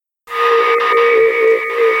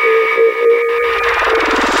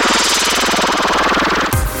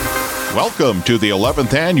Welcome to the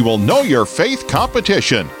 11th annual Know Your Faith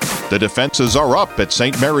competition. The defenses are up at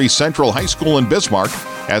St. Mary's Central High School in Bismarck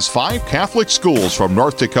as 5 Catholic schools from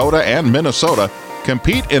North Dakota and Minnesota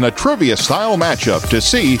compete in a trivia-style matchup to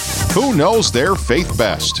see who knows their faith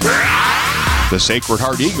best. The Sacred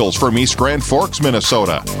Heart Eagles from East Grand Forks,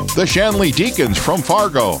 Minnesota, the Shanley Deacons from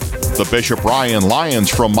Fargo, the Bishop Ryan Lions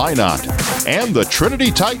from Minot, and the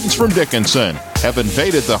Trinity Titans from Dickinson have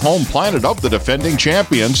invaded the home planet of the defending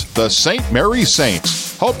champions, the St. Mary's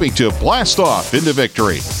Saints, hoping to blast off into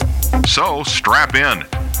victory. So strap in.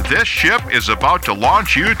 This ship is about to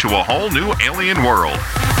launch you to a whole new alien world.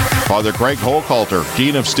 Father Greg Hochhalter,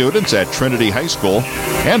 Dean of Students at Trinity High School,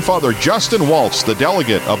 and Father Justin Waltz, the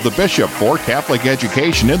delegate of the Bishop for Catholic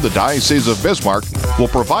Education in the Diocese of Bismarck, will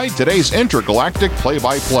provide today's intergalactic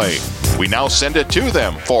play-by-play. We now send it to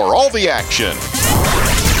them for all the action.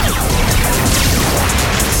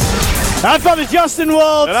 I'm Father Justin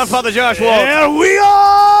Waltz. And I'm Father Josh Waltz. And we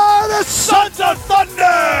are the Sons of Thunder!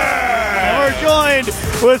 And we're joined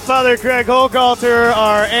with Father Greg Hochhalter,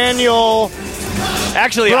 our annual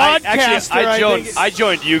Actually, I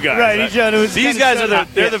joined you guys. Right, he joined. These guys are the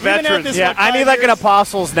veterans. Yeah, I need like an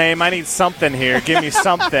apostle's name. I need something here. Give me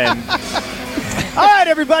something. All right,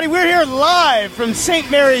 everybody, we're here live from St.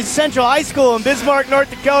 Mary's Central High School in Bismarck, North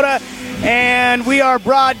Dakota, and we are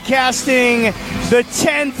broadcasting the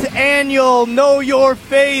 10th annual Know Your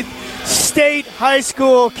Faith State High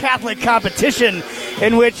School Catholic competition,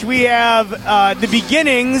 in which we have the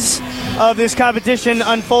beginnings of this competition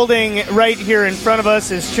unfolding right here in front of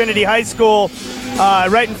us as Trinity High School,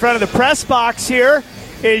 right in front of the press box here,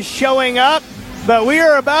 is showing up. But we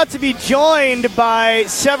are about to be joined by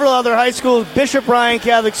several other high schools. Bishop Ryan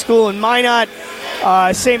Catholic School in Minot.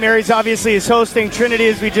 St. Mary's obviously is hosting Trinity,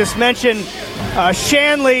 as we just mentioned.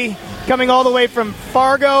 Shanley coming all the way from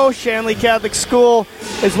Fargo, Shanley Catholic School,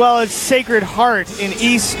 as well as Sacred Heart in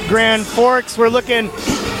East Grand Forks. We're looking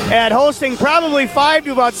at hosting probably 500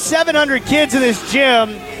 to about 700 kids in this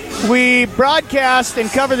gym. We broadcast and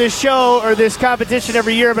cover this show or this competition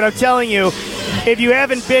every year, but I'm telling you, if you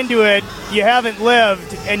haven't been to it, you haven't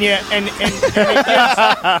lived, and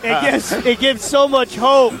it gives so much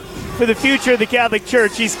hope for the future of the Catholic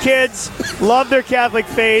Church. These kids love their Catholic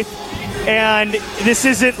faith, and this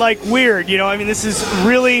isn't like weird, you know. I mean, this is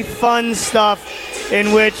really fun stuff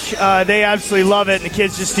in which they absolutely love it, and the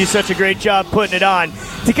kids just do such a great job putting it on.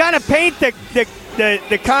 To kind of paint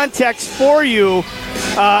the context for you,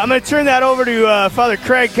 I'm going to turn that over to Father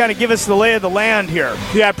Craig, kind of give us the lay of the land here.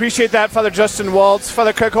 Yeah, I appreciate that, Father Justin Waltz.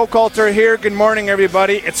 Father Craig Hochhalter here. Good morning,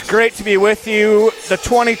 everybody. It's great to be with you. The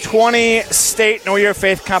 2020 State Know Your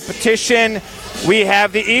Faith competition. We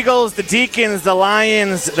have the Eagles, the Deacons, the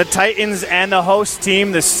Lions, the Titans, and the host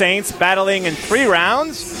team, the Saints, battling in 3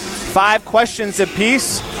 rounds. 5 questions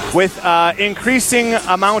apiece with increasing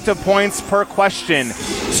amount of points per question.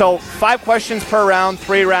 So 5 questions per round,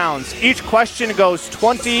 3 rounds. Each question goes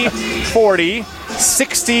 20, 40,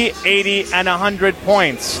 60, 80, and 100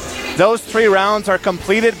 points. Those 3 rounds are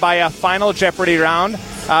completed by a final Jeopardy round.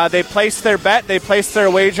 They place their bet, they place their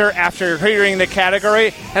wager after hearing the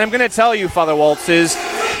category. And I'm going to tell you, Father Waltz, is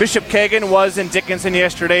Bishop Kagan was in Dickinson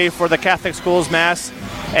yesterday for the Catholic Schools Mass,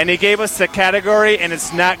 and he gave us the category, and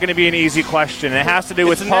it's not going to be an easy question. It has to do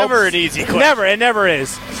with It's never an easy question. It never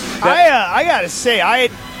is. I got to say, I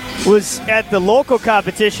was at the local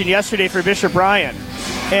competition yesterday for Bishop Ryan,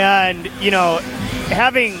 and, you know,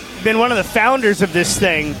 having been one of the founders of this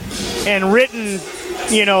thing and written,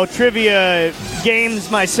 you know, trivia games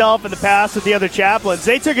myself in the past with the other chaplains,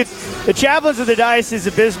 they took it, the chaplains of the Diocese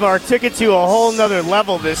of Bismarck took it to a whole nother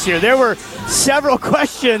level this year. There were several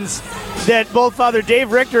questions that both Father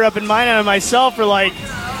Dave Richter up in Minot and myself were like,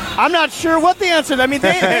 I'm not sure what the answer. I mean,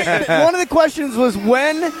 one of the questions was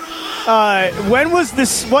when was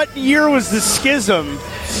this? What year was the schism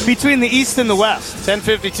between the East and the West?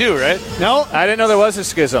 1052, right? No, I didn't know there was a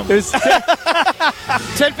schism. it was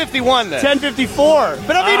 1051 then. 1054.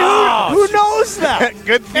 But I mean, who knows that?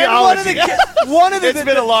 Good And theology. It's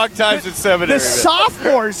been a long time since seminary. The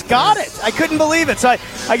sophomores got it. I couldn't believe it. So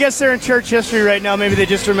I guess they're in church history right now. Maybe they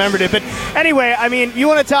just remembered it. But anyway, I mean, you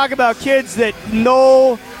want to talk about kids that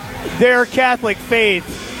know their Catholic faith,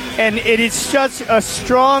 and it is such a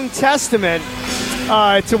strong testament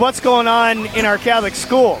to what's going on in our Catholic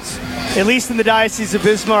schools, at least in the Diocese of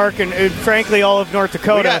Bismarck and frankly all of North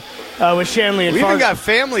Dakota. With Shanley and we Fargo. even got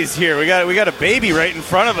families here. We got a baby right in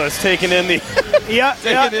front of us taking in the yeah.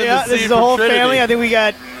 This is the whole family. I think we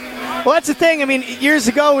got. Well, that's the thing. I mean, years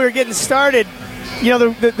ago we were getting started.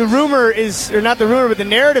 the rumor is, or not the rumor, but the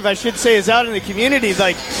narrative, I should say, is out in the community.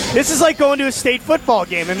 Like, this is like going to a state football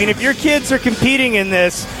game. I mean, if your kids are competing in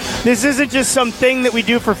this isn't just some thing that we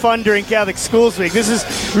do for fun during Catholic Schools Week. This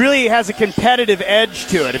is really has a competitive edge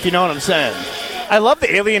to it, if you know what I'm saying. I love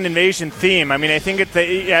the alien invasion theme. I mean, I think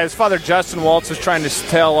as Father Justin Waltz is trying to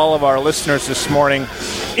tell all of our listeners this morning,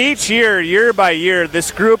 each year by year,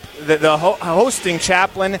 this group, the hosting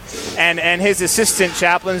chaplain and his assistant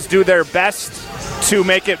chaplains do their best to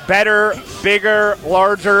make it better, bigger,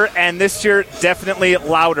 larger, and this year definitely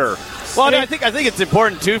louder. Well, I think it's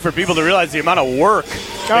important too for people to realize the amount of work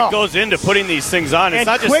that goes into putting these things on. It's and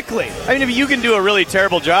not just quickly. I mean, you can do a really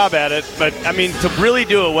terrible job at it, but I mean, to really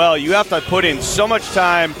do it well, you have to put in so much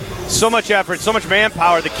time, so much effort, so much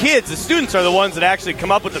manpower. The kids, the students, are the ones that actually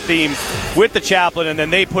come up with the theme with the chaplain, and then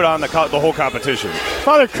they put on the whole competition.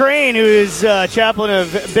 Father Crane, who is chaplain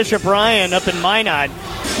of Bishop Ryan up in Minot,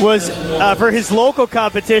 was for his local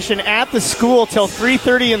competition at the school till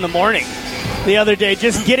 3:30 in the morning the other day,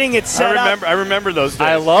 just getting it set up. I remember those days.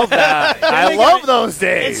 I love that. I love those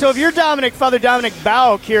days. And so if you're Father Dominic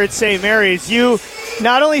Bauk here at St. Mary's, you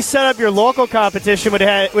not only set up your local competition,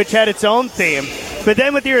 which had its own theme, but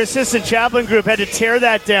then with your assistant chaplain group had to tear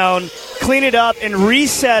that down, clean it up, and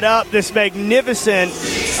reset up this magnificent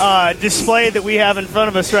display that we have in front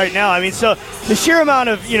of us right now. I mean, so the sheer amount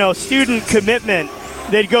of student commitment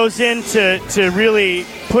that goes into really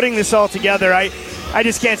putting this all together, I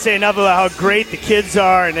just can't say enough about how great the kids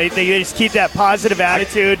are, and they just keep that positive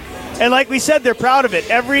attitude. And like we said, they're proud of it.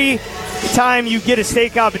 Every time you get a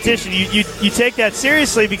state competition, you take that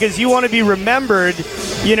seriously because you want to be remembered,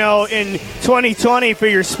 in 2020 for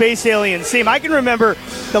your space alien theme. I can remember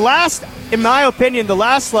in my opinion,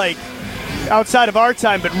 outside of our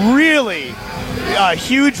time, but really a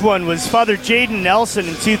huge one was Father Jaden Nelson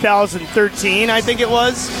in 2013, I think it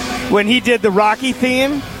was, when he did the Rocky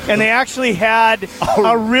theme, and they actually had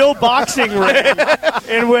a real boxing ring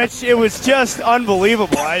in which it was just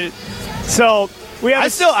unbelievable. I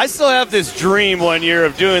still have this dream one year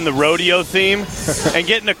of doing the rodeo theme and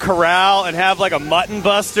getting a corral and have like a mutton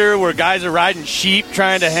buster where guys are riding sheep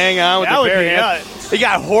trying to hang on with their bare hands. You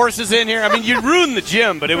got horses in here. I mean, you'd ruin the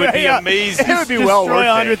gym, but it would be amazing. It would be well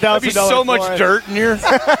worth it. There'd be so much dirt in here.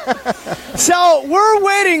 So we're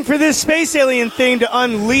waiting for this space alien thing to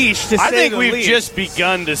unleash. I think we've just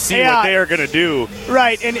begun to see what they are going to do.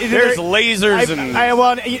 Right, and there's lasers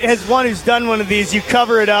as one who's done one of these, you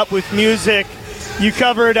cover it up with music. You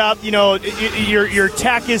cover it up. Your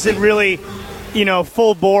tech isn't really,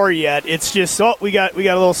 full bore yet. It's just we got a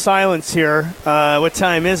little silence here. What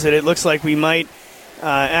time is it? It looks like we might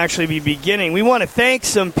actually be beginning. We want to thank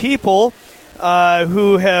some people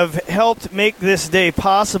who have helped make this day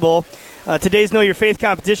possible. Today's Know Your Faith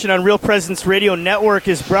competition on Real Presence Radio Network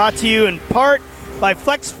is brought to you in part by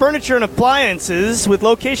Flex Furniture and Appliances with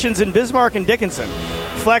locations in Bismarck and Dickinson.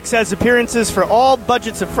 Flex has appearances for all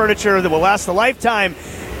budgets of furniture that will last a lifetime.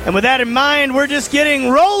 And with that in mind, we're just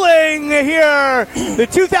getting rolling here. The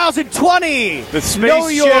 2020. The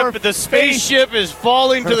spaceship is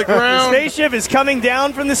falling to the ground. The spaceship is coming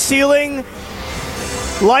down from the ceiling.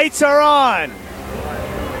 Lights are on.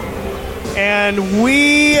 And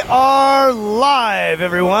we are live,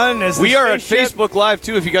 everyone. We are at Facebook Live,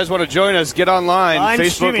 too. If you guys want to join us, get online.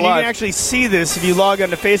 Facebook streaming. Live. You can actually see this if you log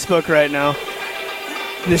onto Facebook right now.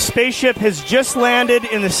 The spaceship has just landed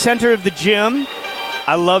in the center of the gym.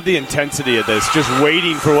 I love the intensity of this, just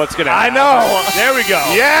waiting for what's going to happen. I know. There we go.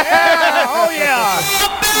 Yeah. Oh, yeah.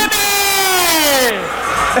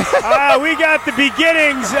 We got the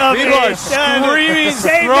beginnings of People are screaming,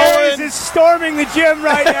 St. Mary's is storming the gym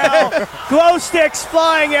right now. Glow sticks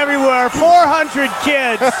flying everywhere. 400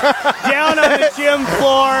 kids down on the gym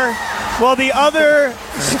floor while the other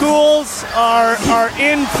schools are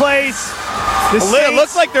in place. It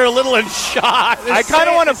looks like they're a little in shock. I kind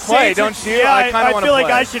of want to play, don't you? Yeah, I feel like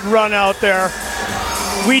I should run out there.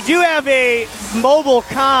 We do have a mobile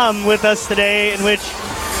comm with us today in which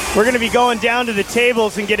we're going to be going down to the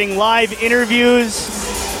tables and getting live interviews.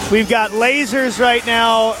 We've got lasers right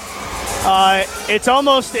now. It's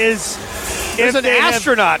almost as there's an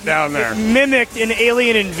astronaut down there. Mimicked an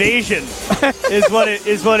alien invasion is what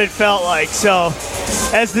it felt like. So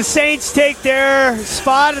as the Saints take their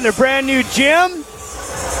spot in their brand new gym,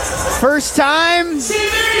 first time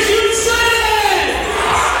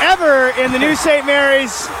ever in the new St.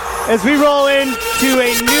 Mary's as we roll into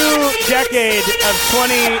a new decade of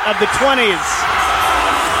the 20s.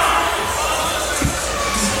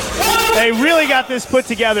 They really got this put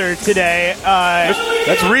together today.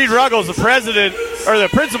 That's Reed Ruggles, the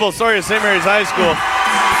principal of St. Mary's High School.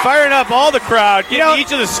 Firing up all the crowd, getting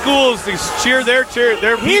each of the schools to cheer their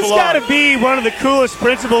people He's got to be one of the coolest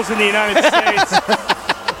principals in the United States.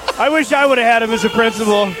 I wish I would have had him as a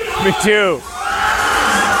principal. Me too.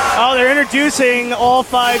 Oh, they're introducing all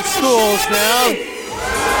 5 schools now.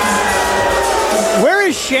 Where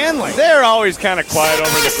is Shanley? They're always kind of quiet over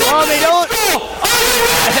the crowd. Oh, they don't.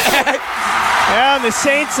 Yeah, the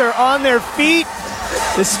Saints are on their feet.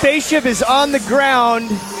 The spaceship is on the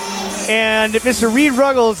ground. And Mr. Reed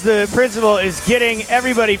Ruggles, the principal, is getting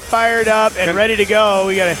everybody fired up and ready to go.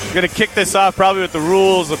 We're gonna kick this off probably with the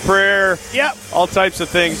rules, the prayer, all types of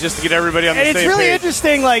things just to get everybody on the same page. And it's really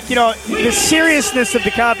interesting, the seriousness of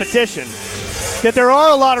the competition, that there are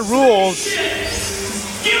a lot of rules.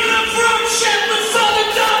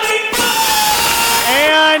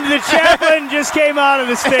 And the chaplain just came out of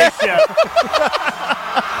the spaceship.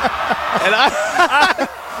 And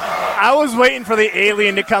I was waiting for the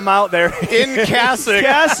alien to come out there. In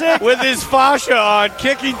cassock with his fascia on,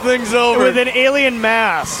 kicking things over. With an alien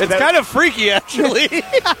mask. It's kind of freaky, actually.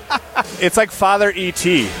 It's like Father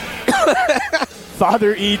E.T.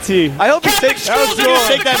 Father E.T. I hope you take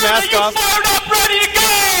that mask off. Ready to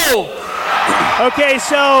go! Okay,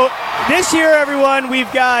 so this year, everyone,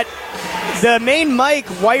 we've got the main mic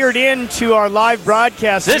wired into our live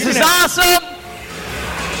broadcast. This is awesome!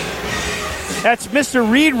 That's Mr.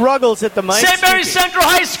 Reed Ruggles at the mic. St. Mary's Central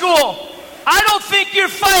High School. I don't think you're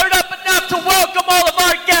fired up enough to welcome all of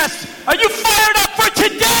our guests. Are you fired up for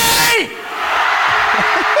today?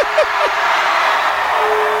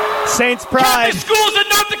 Saints Pride. Catholic schools in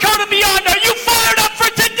North Dakota beyond. Are you fired up for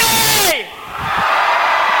today?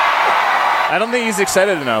 I don't think he's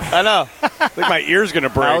excited enough. I know. I think my ear's going to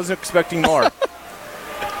break. I was expecting more.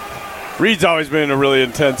 Reed's always been a really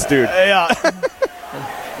intense dude. Yeah.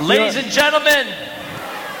 Ladies and gentlemen,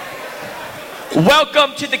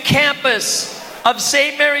 welcome to the campus of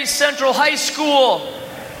St. Mary's Central High School,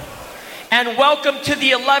 and welcome to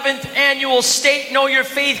the 11th annual State Know Your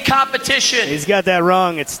Faith competition. He's got that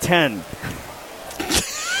wrong. It's 10.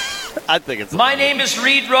 I think it's. My name is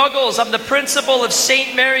Reed Ruggles. I'm the principal of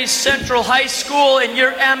St. Mary's Central High School and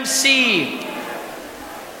your MC.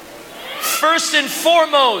 First and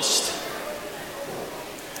foremost,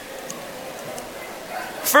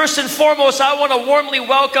 I want to warmly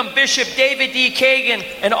welcome Bishop David D. Kagan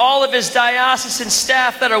and all of his diocesan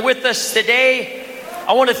staff that are with us today.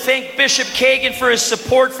 I want to thank Bishop Kagan for his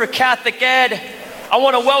support for Catholic Ed. I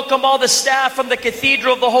want to welcome all the staff from the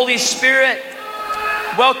Cathedral of the Holy Spirit.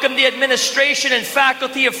 Welcome the administration and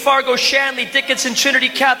faculty of Fargo Shanley Dickinson Trinity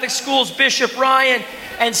Catholic Schools, Bishop Ryan,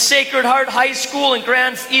 and Sacred Heart High School in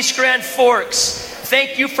East Grand Forks.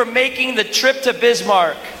 Thank you for making the trip to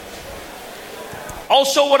Bismarck.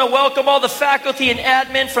 Also want to welcome all the faculty and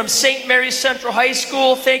admin from St. Mary's Central High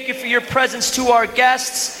School. Thank you for your presence to our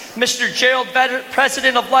guests, Mr. Gerald Vedder,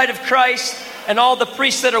 President of Light of Christ, and all the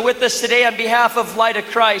priests that are with us today on behalf of Light of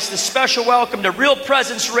Christ. A special welcome to Real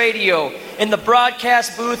Presence Radio. In the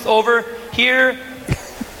broadcast booth over here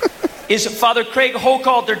is Father Craig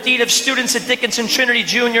Hochald, their Dean of Students at Dickinson Trinity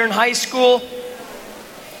Junior and High School,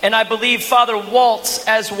 and I believe Father Waltz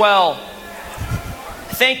as well.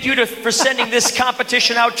 Thank you for sending this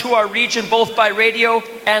competition out to our region, both by radio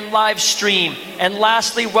and live stream. And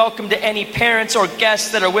lastly, welcome to any parents or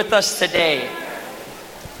guests that are with us today.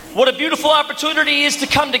 What a beautiful opportunity it is to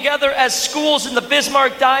come together as schools in the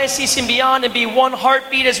Bismarck Diocese and beyond and be one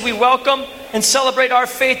heartbeat as we welcome and celebrate our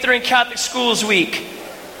faith during Catholic Schools Week.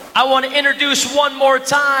 I want to introduce one more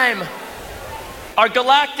time our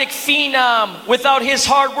galactic phenom. Without his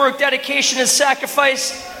hard work, dedication, and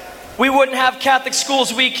sacrifice, we wouldn't have Catholic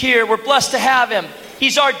Schools Week here. We're blessed to have him.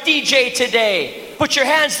 He's our DJ today. Put your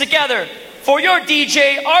hands together for your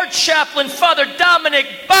DJ, our chaplain, Father Dominic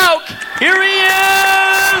Bauk. Here he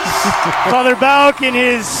is! Father Bauk in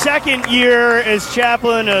his second year as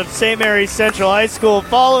chaplain of St. Mary's Central High School,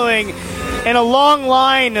 following in a long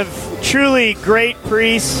line of truly great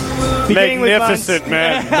priests. Magnificent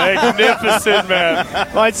man. Magnificent man.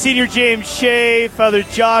 Monsignor James Shea, Father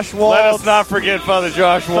Josh Waltz. Let us not forget Father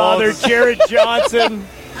Josh Waltz. Father Jared Johnson.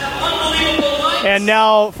 And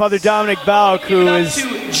now Father Dominic Bauk, who is...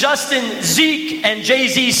 to Justin, Zeke, and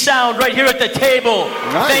Jay-Z Sound right here at the table.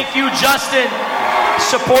 Nice. Thank you, Justin,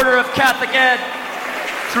 supporter of Catholic Ed.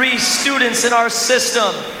 3 students in our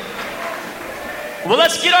system. Well,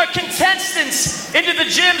 let's get our contestants into the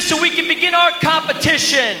gym so we can begin our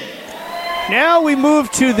competition. Now we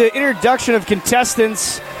move to the introduction of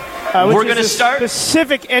contestants. We're going to start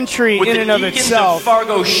specific entry with in and of itself. Of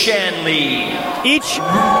Fargo Shanley. Each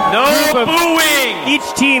booing.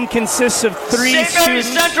 Each team consists of 3 St. Mary's students.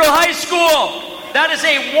 Central High School. that is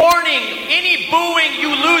a warning. Any booing,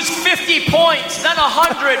 you lose 50 points, then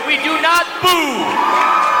 100. We do not boo.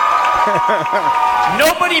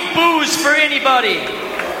 Nobody boos for anybody.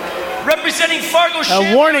 Representing Fargo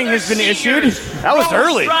Shanley, a warning has been issued. That was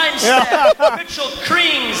early. Mitchell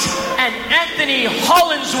Krings and Anthony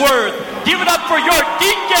Hollinsworth. Give it up for your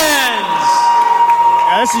Deacons.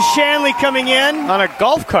 This is Shanley coming in On a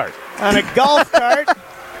golf cart. on a golf cart.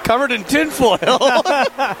 Covered in tinfoil.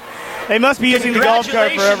 They must be using the golf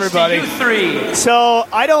cart for everybody. To you three. So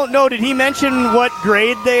I don't know. Did he mention what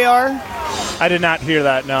grade they are? I did not hear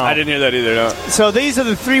that, no. I didn't hear that either, no. So these are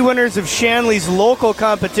the three winners of Shanley's local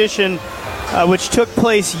competition, which took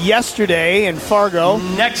place yesterday in Fargo.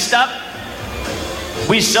 Next up,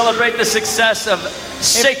 we celebrate the success of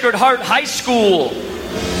Sacred Heart High School.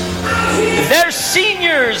 Their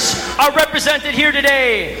seniors are represented here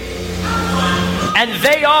today. And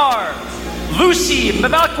they are Lucy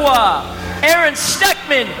Mbakwa, Aaron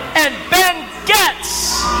Steckman, and Ben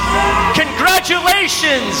Getz.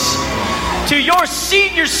 Congratulations to your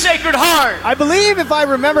senior Sacred Heart. I believe, if I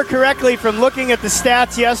remember correctly from looking at the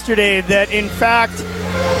stats yesterday, that in fact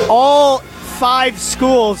all 5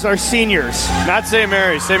 schools are seniors. Not St.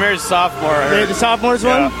 Mary's. St. Mary's sophomore. I heard. The sophomores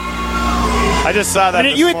Yeah. one? I just saw that.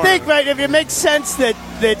 But you would think, right, if it makes sense that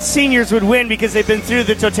seniors would win because they've been through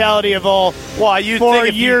the totality of all 4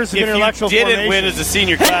 years of intellectual formation. If you didn't win as a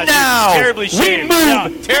senior class, you're terribly shamed. Yeah,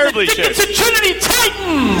 terribly shamed. The Trinity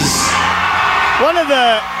Titans. One of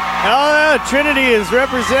the Trinity is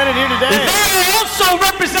represented here today. They are also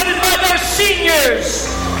represented by their seniors,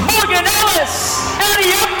 Morgan Ellis,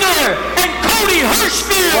 Eddie Upton, and Cody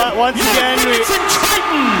Hirschfield. Once again,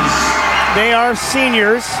 Titans. They are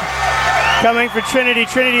seniors coming for Trinity.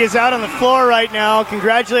 Trinity is out on the floor right now,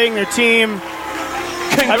 congratulating their team.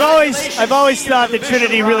 I've always thought that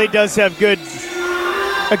Trinity really does have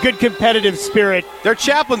a good competitive spirit. Their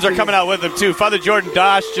chaplains are coming out with them too. Father Jordan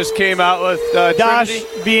Dosh just came out with Dosh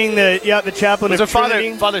Trinity. being the chaplain of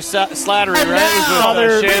Trinity. Father Slattery, right?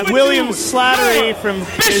 Father William Slattery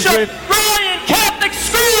is with Bryan Catholic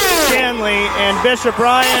School. Shanley, and Bishop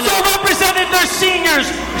Bryan. Also represented their seniors,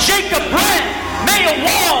 Jacob Brett, Maya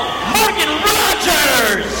Wall, Morgan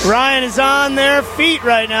Rogers. Ryan is on their feet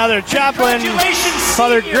right now. Their chaplain, Congratulations,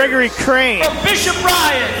 Father seniors, Gregory Crane. from Bishop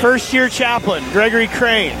Bryan. First-year chaplain, Gregory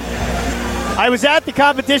Crane. I was at the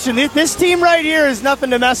competition. This team right here is nothing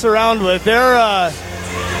to mess around with. They're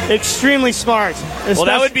extremely smart. Well,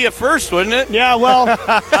 that would be a first, wouldn't it? Yeah, well, Not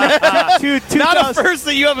a first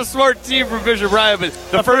that you have a smart team from Bishop Bryan, but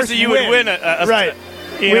the first that you would win right.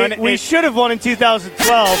 We should have won in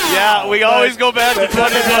 2012. Yeah, we always go back to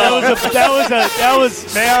 2012. That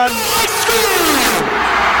was man.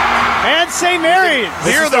 And St. Mary's.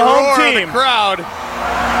 Hear the roar of the crowd.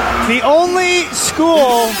 The only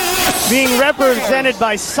school being represented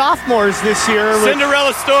by sophomores this year.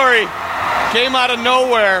 Cinderella story came out of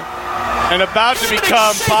nowhere and about to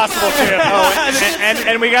become possible champions.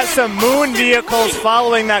 And we got some moon vehicles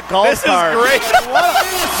following that golf cart. This is great.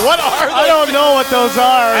 What are those? I don't know what those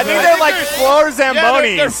are. I think they're like floor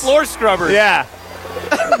Zambonis. They're floor scrubbers. Yeah.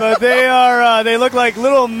 But they are. They look like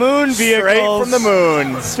little moon vehicles. Straight from the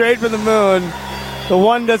moon. Straight from the moon. The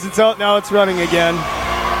one does its own. Now it's running again.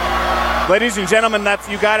 Ladies and gentlemen,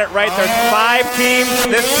 you got it right. There's 5 teams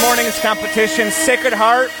in this morning's competition: Sacred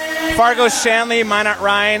Heart, Fargo Shanley, Minot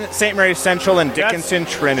Ryan, St. Mary's Central, and Dickinson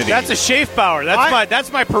Trinity. That's a Schaefbauer.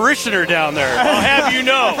 That's my parishioner down there. I'll have you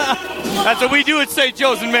know. That's what we do at St.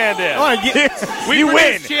 Joe's and Mandan. You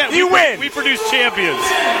win. You win. We produce champions.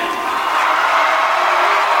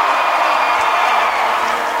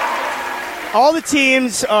 All the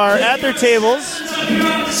teams are at their tables.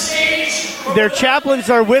 Their chaplains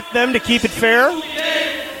are with them to keep it fair.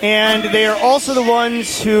 And they are also the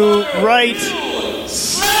ones who write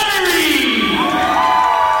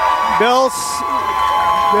Bill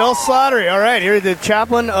Slattery. All right, here's the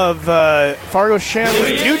chaplain of Fargo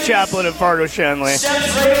Shanley, new chaplain of Fargo Shanley.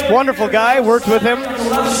 Wonderful guy, worked with him.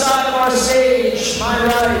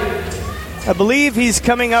 I believe he's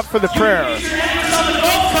coming up for the prayer.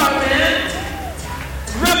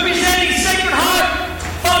 Representing Sacred Heart,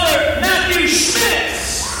 Father Matthew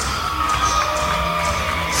Schmitz.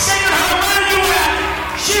 Sacred Heart, where are you at?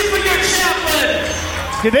 Cheer for your chaplain.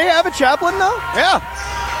 Did they have a chaplain, though? Yeah.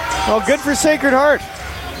 Well, good for Sacred Heart.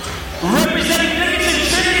 Representing Dickinson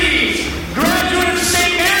Trinity, graduate of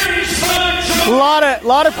St. Mary's, Father Joe.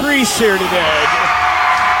 Lot of priests here today.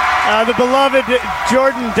 The beloved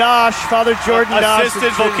Jordan Dosh, Father Jordan Dosh.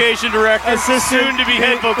 Assistant vocation director. Soon to be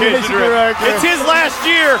head vocation director. It's his last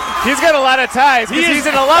year. He's got a lot of ties because he's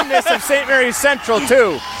an alumnus of St. Mary's Central,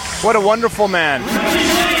 too. What a wonderful man.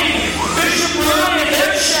 Representing Bishop Bryan.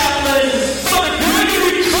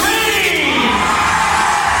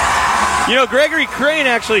 You know, Gregory Crane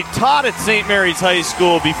actually taught at St. Mary's High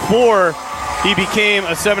School before he became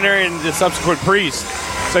a seminarian and a subsequent priest.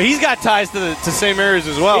 So he's got ties to St. Mary's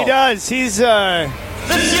as well. He does. He's been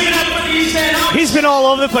all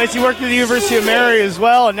over the place. He worked at the University of Mary as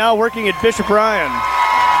well, and now working at Bishop Ryan.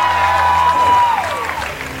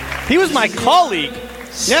 He was my colleague.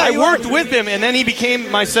 Yeah, I worked with him, and then he became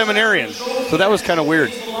my seminarian. So that was kind of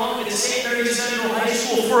weird. St. Mary's Central High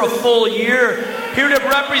School for a full year. Here to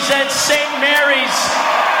represent St. Mary's,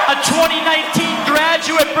 a 2019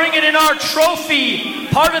 graduate bringing in our trophy.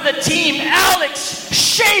 Part of the team, Alex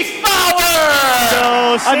Schaefbauer.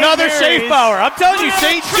 So another Mary's, Schaefbauer. I'm telling you,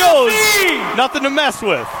 St. Joe's, nothing to mess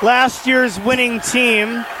with. Last year's winning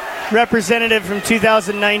team, representative from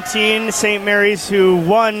 2019, St. Mary's, who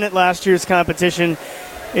won last year's competition,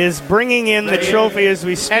 is bringing in the trophy as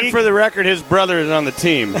we speak. And for the record, his brother is on the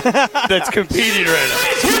team that's competing right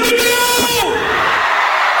now. Here we go!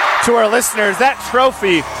 To our listeners, that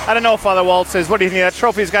trophy, I don't know if Father Walt says, what do you think? That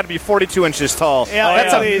trophy's got to be 42 inches tall. Yeah,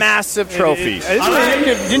 that's yeah. a massive trophy.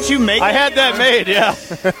 Didn't you make I had that made, yeah.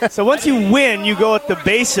 So once you win, you go at the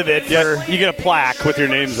base of it. Yeah, you get a plaque with your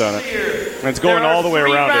names on it. And it's going all the way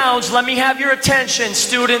around There are 3 rounds. Let me have your attention,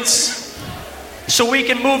 students, so we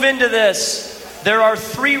can move into this. There are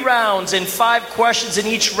 3 rounds and 5 questions in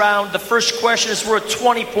each round. The first question is worth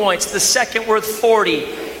 20 points. The second worth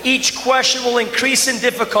 40. Each question will increase in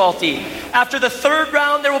difficulty. After the 3rd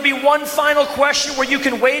round, there will be one final question where you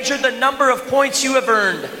can wager the number of points you have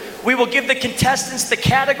earned. We will give the contestants the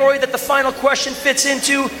category that the final question fits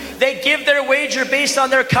into. They give their wager based on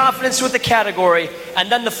their confidence with the category,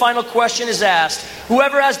 and then the final question is asked.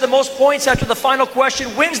 Whoever has the most points after the final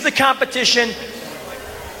question wins the competition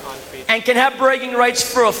and can have bragging rights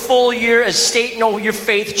for a full year as State Know Your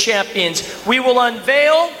Faith champions. We will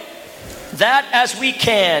unveil that as we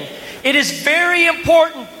can. It is very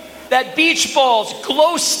important that beach balls,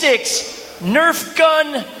 glow sticks, Nerf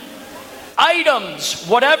gun items,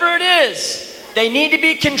 whatever it is, they need to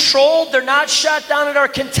be controlled. They're not shot down at our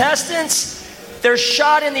contestants. They're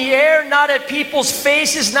shot in the air, not at people's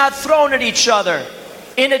faces, not thrown at each other.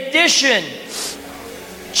 In addition,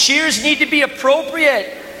 cheers need to be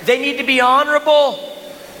appropriate. They need to be honorable,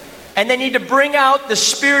 and they need to bring out the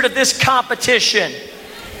spirit of this competition.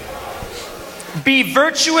 Be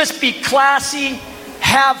virtuous, be classy,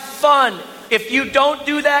 have fun. If you don't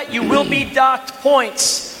do that, you will be docked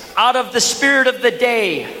points out of the spirit of the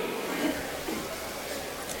day.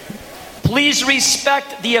 Please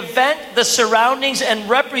respect the event, the surroundings, and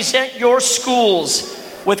represent your schools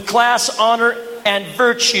with class, honor, and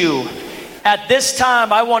virtue. At this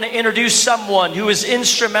time, I want to introduce someone who is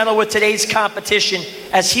instrumental with today's competition,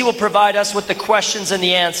 as he will provide us with the questions and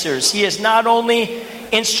the answers. He is not only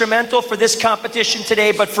instrumental for this competition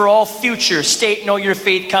today, but for all future State Know Your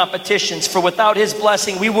Faith competitions. For without his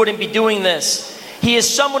blessing, we wouldn't be doing this. He is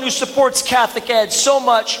someone who supports Catholic Ed so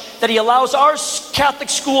much that he allows our Catholic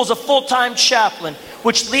schools a full-time chaplain,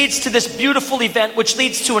 which leads to this beautiful event, which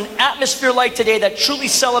leads to an atmosphere like today that truly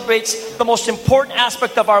celebrates the most important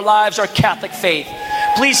aspect of our lives, our Catholic faith.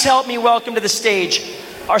 Please help me welcome to the stage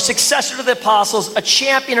our successor to the apostles, a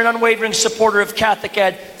champion and unwavering supporter of Catholic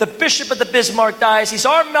Ed, the Bishop of the Bismarck Diocese,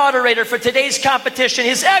 our moderator for today's competition,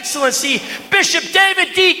 His Excellency, Bishop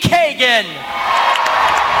David D. Kagan.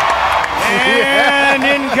 And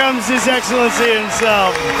in comes His Excellency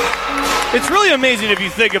himself. It's really amazing if you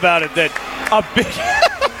think about it that a bishop,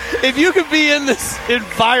 if you could be in this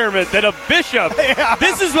environment, that a bishop,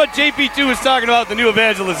 this is what JP2 was talking about, the new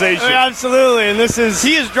evangelization. Absolutely, and this is...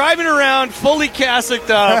 He is driving around fully cassocked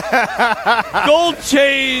up, gold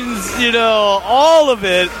chains, you know, all of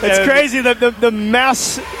it. It's crazy that the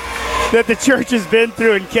mess that the church has been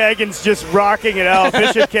through, and Kagan's just rocking it out.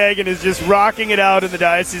 Bishop Kagan is just rocking it out in the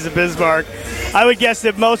Diocese of Bismarck. I would guess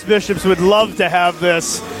that most bishops would love to have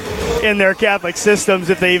this in their Catholic systems,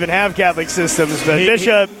 if they even have Catholic systems. But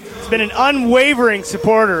Bishop has been an unwavering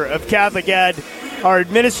supporter of Catholic Ed. Our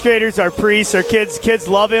administrators, our priests, our kids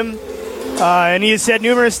love him. And he has said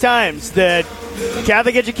numerous times that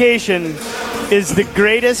Catholic education is the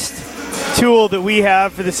greatest tool that we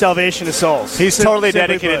have for the salvation of souls. He's totally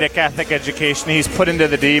dedicated to Catholic education. He's put into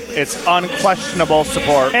the deep. It's unquestionable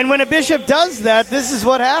support. And when a bishop does that, this is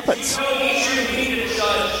what happens.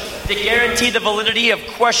 To guarantee the validity of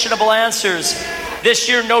questionable answers. This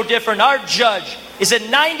year, no different. Our judge is a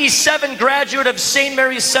 97 graduate of St.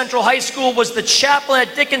 Mary's Central High School, was the chaplain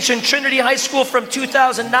at Dickinson Trinity High School from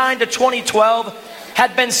 2009 to 2012,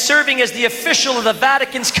 had been serving as the official of the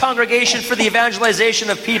Vatican's Congregation for the Evangelization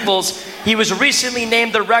of Peoples. He was recently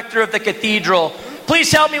named the rector of the cathedral. Please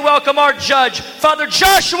help me welcome our judge, Father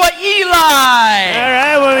Joshua Eli. All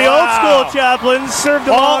right, one of the old school chaplains served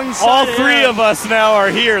alongside. All three of us now are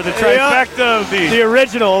here. The trifecta of the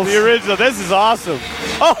originals. The original. This is awesome.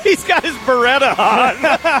 Oh, he's got his Beretta on.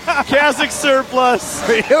 Catholic surplus.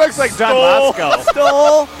 He looks like John Bosco.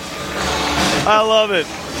 Stole. I love it.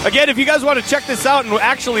 Again, if you guys want to check this out and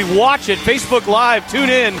actually watch it, Facebook Live, tune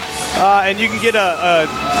in, and you can get a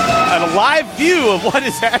live view of what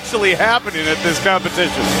is actually happening at this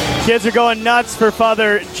competition. Kids are going nuts for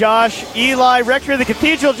Father Josh Eli. Rector of the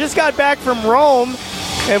Cathedral just got back from Rome,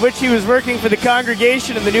 in which he was working for the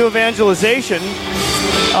congregation in the new evangelization.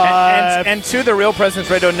 And to the Real Presence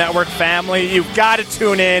Radio Network family, you've got to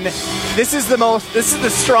tune in. This is the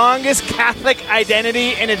strongest Catholic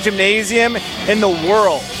identity in a gymnasium in the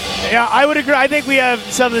world. Yeah, I would agree. I think we have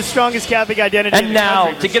some of the strongest Catholic identity in And the now,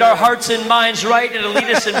 country, to get our hearts and minds right and to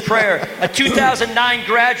lead us in prayer, a 2009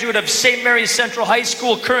 graduate of St. Mary's Central High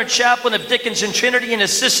School, current chaplain of Dickens and Trinity, and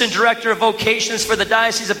assistant director of vocations for the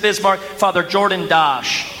Diocese of Bismarck, Father Jordan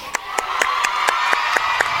Dosh.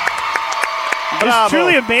 It's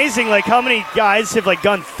truly amazing, like how many guys have like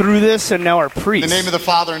gone through this and now are priests. In the name of the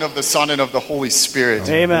Father, and of the Son, and of the Holy Spirit.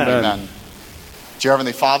 Amen. Amen. Dear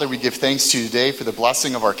Heavenly Father, we give thanks to you today for the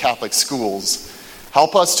blessing of our Catholic schools.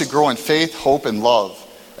 Help us to grow in faith, hope, and love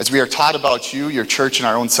as we are taught about you, your church, and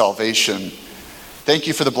our own salvation. Thank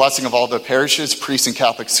you for the blessing of all the parishes, priests, and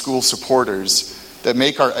Catholic school supporters that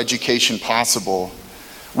make our education possible.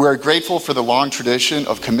 We are grateful for the long tradition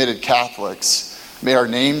of committed Catholics. May our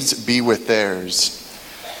names be with theirs.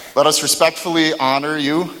 Let us respectfully honor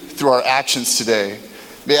you through our actions today.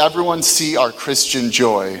 May everyone see our Christian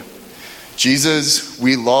joy. Jesus,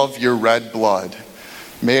 we love your red blood.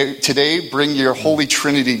 May today bring your Holy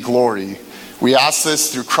Trinity glory. We ask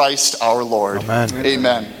this through Christ our Lord. Amen.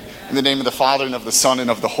 Amen. In the name of the Father, and of the Son,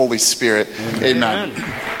 and of the Holy Spirit. Amen.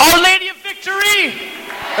 Our Lady of Victory!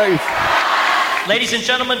 Ladies and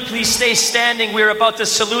gentlemen, please stay standing. We are about to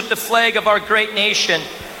salute the flag of our great nation.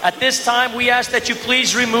 At this time, we ask that you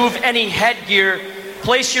please remove any headgear,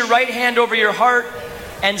 place your right hand over your heart,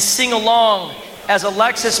 and sing along as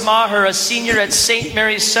Alexis Maher, a senior at St.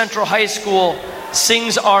 Mary's Central High School,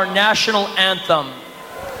 sings our national anthem.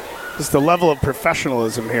 Just the level of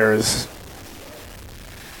professionalism here is...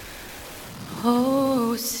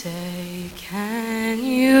 Oh, say, can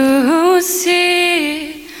you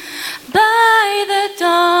see by the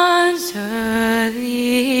dawn's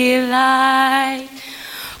early light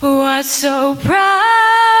what so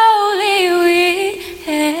proudly we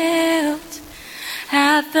hailed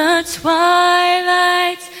at the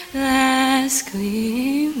twilight's last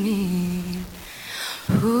gleaming,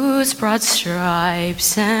 whose broad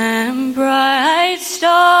stripes and bright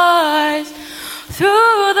stars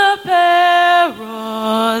through the perilous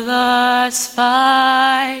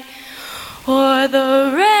fight o'er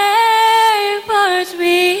the ramparts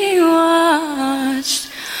we watched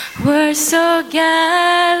were so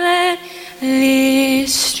gallantly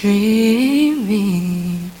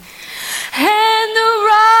streaming, and the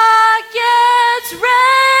rockets'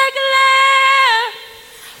 red glare,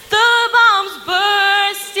 the bombs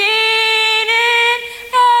bursting in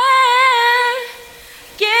air,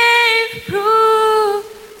 gave proof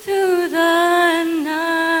through the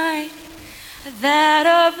night that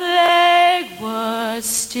a flag was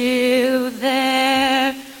still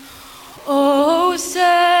there. Oh,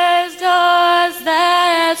 says does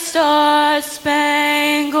that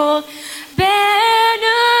star-spangled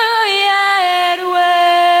banner yet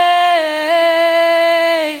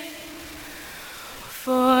wave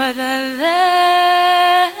for the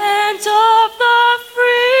land of the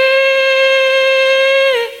free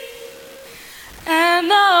and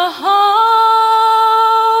the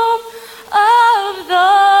home of the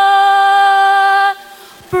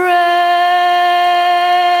brave.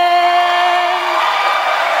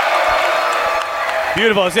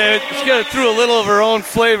 Beautiful. She threw a little of her own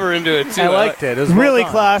flavor into it, too. I liked it. It was really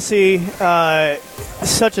well classy.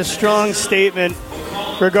 Such a strong statement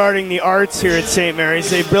regarding the arts here at St. Mary's.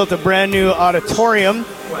 They built a brand new auditorium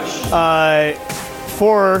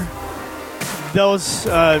for those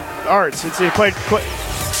arts. It's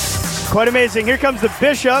quite amazing. Here comes the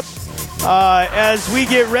bishop as we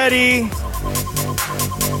get ready.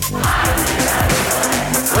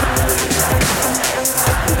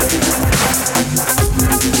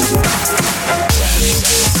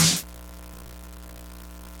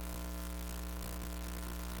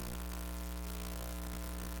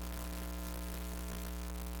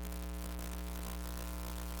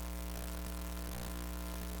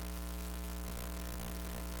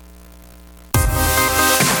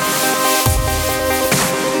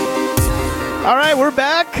 All right, right, we're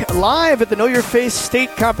back live at the Know Your Faith state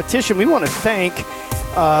competition. We want to thank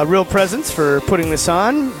Real Presence for putting this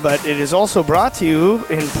on, but it is also brought to you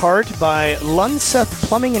in part by Lunseth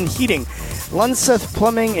Plumbing and Heating. Lunseth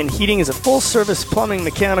Plumbing and Heating is a full-service plumbing,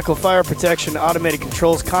 mechanical, fire protection, automated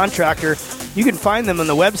controls contractor. You can find them on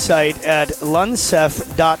the website at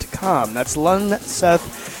lunseth.com. That's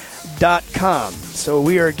lunseth.com. So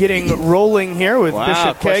we are getting rolling here with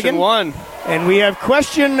Bishop Kagan. Question 1. And we have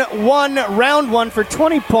question 1, round 1 for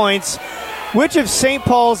 20 points. Which of St.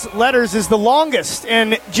 Paul's letters is the longest?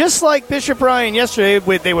 And just like Bishop Ryan yesterday,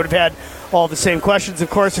 they would have had all the same questions, of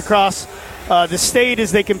course, across the state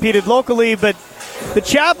as they competed locally. But the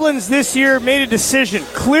chaplains this year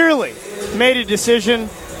clearly made a decision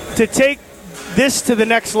to take this to the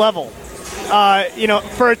next level.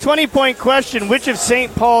 For a 20-point question, which of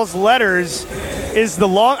St. Paul's letters is the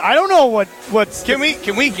long? I don't know what's. Can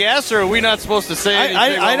we guess, or are we not supposed to say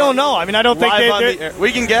anything? I don't know. I mean, I don't think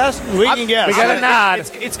we can guess. We can guess. We got a nod.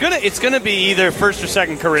 It's gonna be either 1st or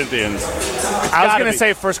 2nd Corinthians. I was gonna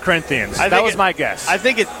say 1 Corinthians. That was my guess. I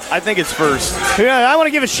think it's 1st. Yeah, I want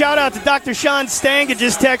to give a shout out to Dr. Sean Stang. Who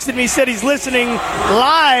just texted me, said he's listening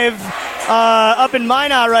live up in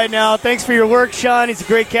Minot right now. Thanks for your work, Sean. He's a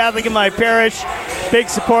great Catholic in my parish. Big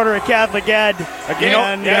supporter of Catholic Ed.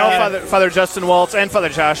 Father Justin Waltz and Father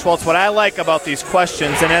Josh Waltz, what I like about these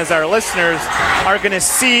questions, and as our listeners are going to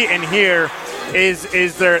see and hear,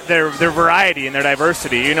 is their variety and their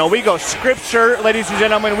diversity. We go scripture, ladies and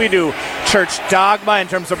gentlemen. We do church dogma in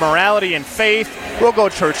terms of morality and faith. We'll go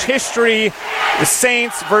church history, the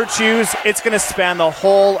saints, virtues. It's going to span the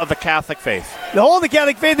whole of the Catholic faith. The whole of the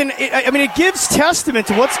Catholic faith, and it gives testament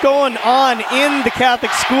to what's going on in the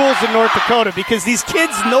Catholic schools in North Dakota, because these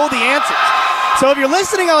kids know the answers. So if you're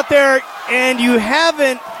listening out there and you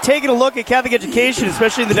haven't taken a look at Catholic education,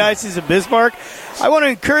 especially in the Diocese of Bismarck, I want to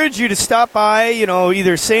encourage you to stop by,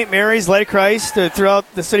 either St. Mary's, Light of Christ, throughout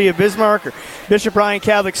the city of Bismarck, or Bishop Ryan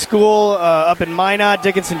Catholic School up in Minot,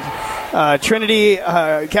 Dickinson Trinity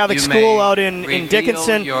Catholic School out in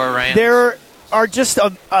Dickinson. There are just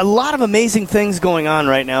a lot of amazing things going on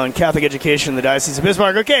right now in Catholic education in the Diocese of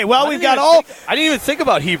Bismarck. Okay, well, we've got I didn't even think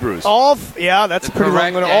about Hebrews. That's a pretty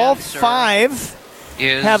long one. All 5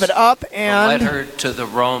 have it up. And the letter to the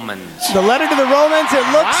Romans. The letter to the Romans, it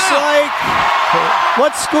looks like...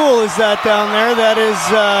 What school is that down there? That is...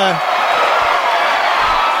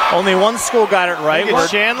 Only one school got it right.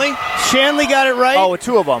 Shanley? Shanley got it right. Oh,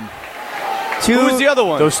 2 of them. Who was the other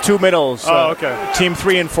one? Those 2 middles. Okay. Team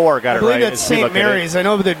 3 and 4 got it right. I believe that's St. Mary's. I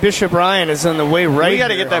know that Bishop Ryan is on the way right. We got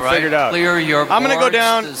to get that figured out. Clear your I'm going to go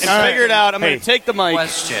down and figure it out. I'm going to take the mic.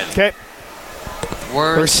 Question. Okay.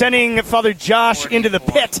 We're sending Father Josh into the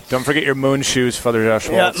pit. Don't forget your moon shoes, Father Josh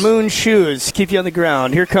Waltz. Yeah, moon shoes. Keep you on the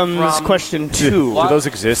ground. Here comes question 2. Do those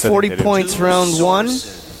exist? 40 points, round 1.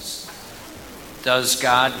 Does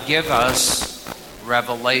God give us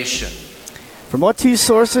revelation? From what 2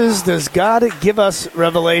 sources does God give us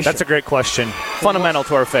revelation? That's a great question. Fundamental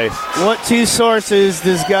to our faith. What 2 sources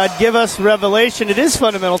does God give us revelation? It is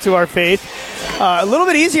fundamental to our faith. A little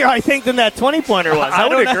bit easier, I think, than that 20-pointer was. I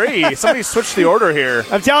would agree. Somebody switched the order here.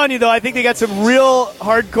 I'm telling you, though, I think they got some real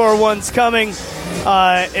hardcore ones coming.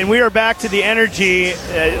 And we are back to the energy.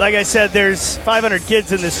 Like I said, there's 500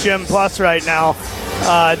 kids in this gym plus right now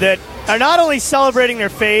that are not only celebrating their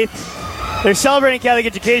faith, they're celebrating Catholic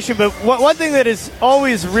education, but one thing that has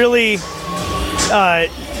always really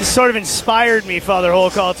sort of inspired me, Father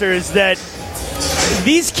Holkalter, is that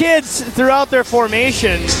these kids throughout their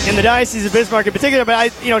formation in the Diocese of Bismarck in particular,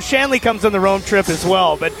 but Shanley comes on the Rome trip as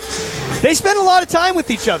well, but they spend a lot of time with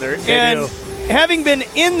each other. And having been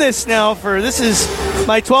in this now this is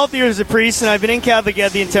my 12th year as a priest, and I've been in Catholic Ed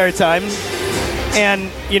the entire time, and,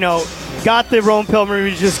 got the Rome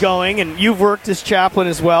pilgrimages going, and you've worked as chaplain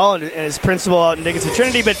as well and as principal out in Dickinson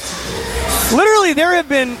Trinity, but literally there have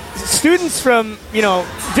been students from,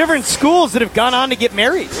 different schools that have gone on to get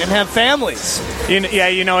married and have families.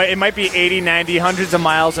 It might be 80, 90, hundreds of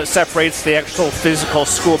miles that separates the actual physical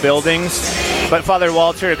school buildings. But Father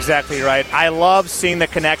Walter, exactly right. I love seeing the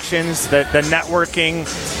connections, the networking,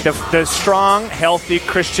 the strong, healthy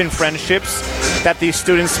Christian friendships that these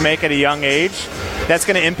students make at a young age. That's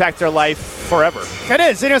going to impact their life forever. It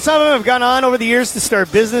is. Some of them have gone on over the years to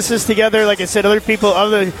start businesses together. Like I said,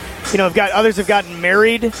 others have gotten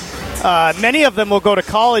married. Many of them will go to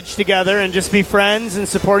college together and just be friends and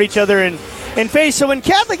support each other in faith. So when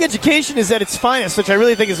Catholic education is at its finest, which I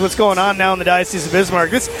really think is what's going on now in the Diocese of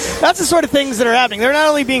Bismarck, that's the sort of things that are happening. They're not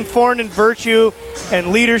only being formed in virtue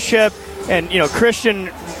and leadership and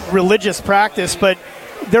Christian religious practice, but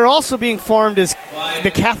they're also being formed as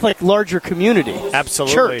the Catholic larger community.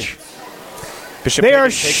 Absolutely. Church. Bishop They are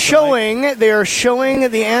Higgins takes the mic. showing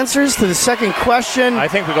the answers to the second question. I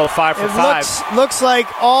think we go 5 for 5. Looks like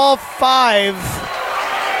all 5.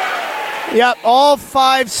 Yep, all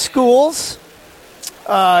 5 schools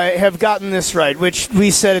have gotten this right, which we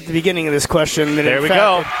said at the beginning of this question. That There we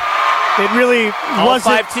go. It really All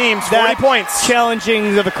wasn't 5 teams, 40 that points.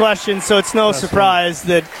 challenging of a question, so it's no surprise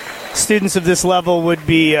that students of this level would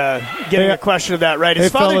be getting a question of that right.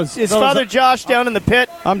 Is Father Josh down in the pit?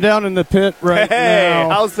 I'm down in the pit right Hey, now.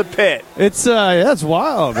 how's the pit? It's it's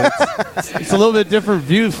wild. It's a little bit different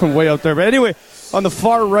view from way out there. But anyway, on the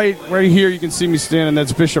far right here, you can see me standing.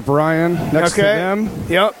 That's Bishop Ryan. Next to them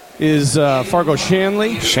is Fargo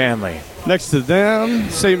Shanley. Next to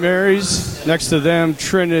them, St. Mary's. Next to them,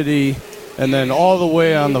 Trinity. And then all the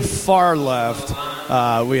way on the far left,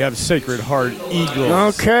 we have Sacred Heart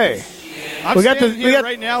Eagles. Okay. We got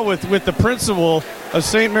right now with the principal of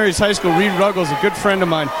St. Mary's High School, Reed Ruggles, a good friend of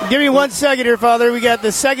mine. Give me 1 second here, Father. We got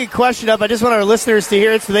the second question up. I just want our listeners to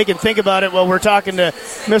hear it so they can think about it while we're talking to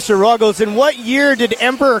Mr. Ruggles. In what year did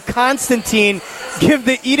Emperor Constantine give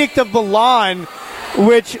the Edict of Milan,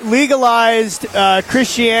 which legalized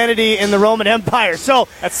Christianity in the Roman Empire? So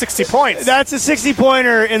that's 60 points. That's a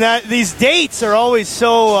 60-pointer, and these dates are always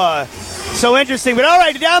so interesting. But all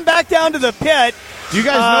right, back down to the pit. Do you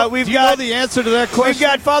guys know the answer to that question? We've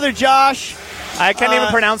got Father Josh. I can't even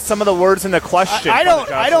pronounce some of the words in the question. I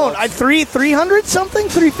don't. 300 something?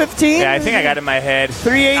 315? Yeah, I think I got it in my head.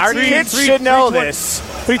 318. Our kids should know this.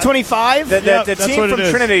 325? The team from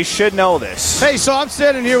Trinity should know this. Hey, so I'm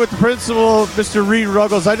standing here with the principal, Mr. Reed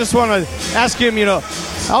Ruggles. I just want to ask him,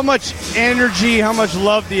 how much energy, how much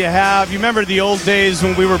love do you have? You remember the old days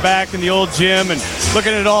when we were back in the old gym and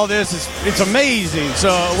looking at all this? It's amazing.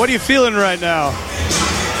 So what are you feeling right now?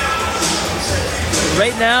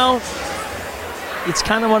 Right now, it's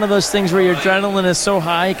kind of one of those things where your adrenaline is so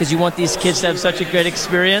high because you want these kids to have such a great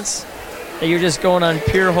experience that you're just going on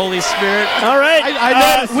pure Holy Spirit. All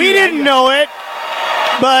right. We didn't know it,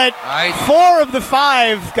 but 4 of the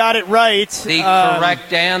 5 got it right. The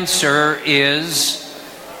correct answer is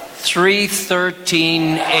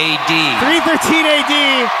 313 AD. 313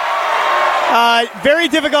 AD. Very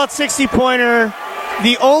difficult 60-pointer.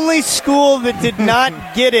 The only school that did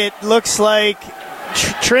not get it looks like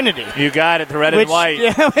Trinity. You got it, the red and white.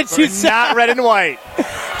 Yeah, which you said. Not red and white.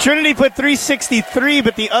 Trinity put 363,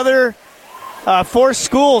 but the other 4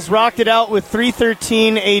 schools rocked it out with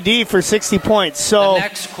 313 AD for 60 points. So the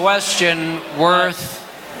next question worth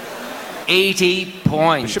 80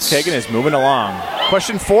 points. Bishop Kagan is moving along.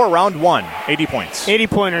 Question 4, round 1, 80 points.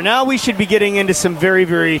 80-pointer. Now we should be getting into some very,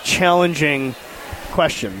 very challenging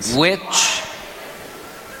questions. Which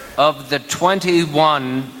of the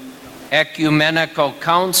 21 ecumenical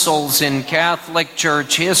councils in Catholic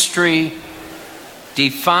Church history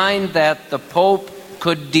defined that the Pope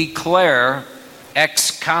could declare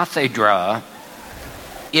ex cathedra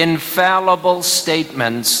infallible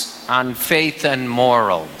statements on faith and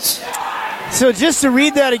morals? So just to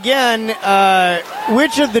read that again,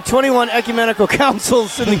 which of the 21 ecumenical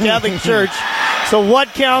councils in the Catholic Church, so what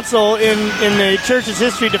council in the Church's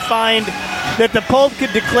history defined that the Pope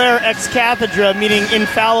could declare ex cathedra, meaning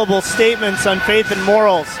infallible statements on faith and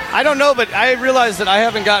morals? I don't know, but I realize that I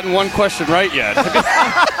haven't gotten one question right yet.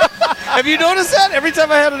 Have you noticed that? Every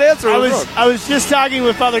time I had an answer, I was just talking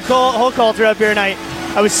with Father Hochhalter up here, and I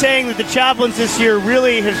was saying that the chaplains this year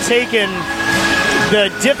really have taken the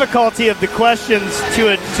difficulty of the questions to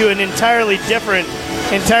an entirely different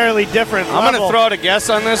level. I'm going to throw out a guess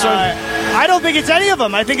on this one. I don't think it's any of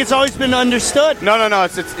them. I think it's always been understood. No.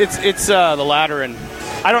 It's the Lateran.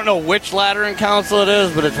 I don't know which Lateran council it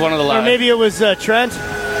is, but it's one of the Lateran. Or maybe it was Trent.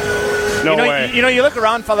 No way. You look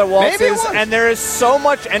around Father Waltz's, and there is so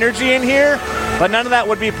much energy in here, but none of that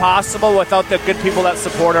would be possible without the good people that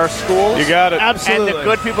support our schools. You got it. Absolutely. And the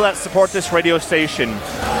good people that support this radio station.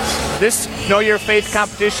 This Know Your Faith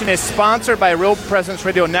competition is sponsored by Real Presence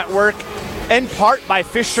Radio Network, in part by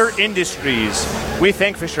Fisher Industries. We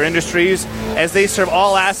thank Fisher Industries as they serve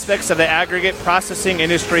all aspects of the aggregate processing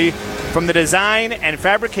industry, from the design and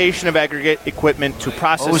fabrication of aggregate equipment to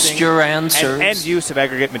processing Post your answers. and end use of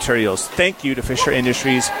aggregate materials. Thank you to Fisher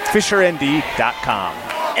Industries, FisherND.com.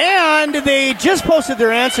 And they just posted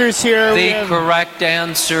their answers here. The correct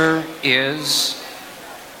answer is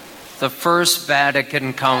the First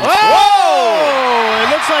Vatican Council. Whoa! It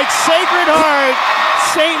looks like Sacred Heart,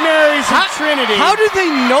 St. Mary's, and Trinity. How did they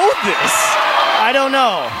know this? I don't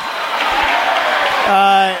know.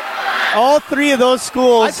 All three of those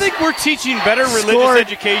schools. I think we're teaching better religious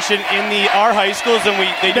education in our high schools than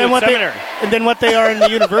they do in seminary. Than what they are in the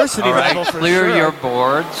university All right, level, for clear sure. your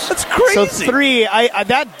boards. That's crazy. So 3,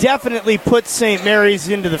 that definitely puts St. Mary's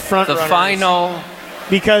into the front The runners. Final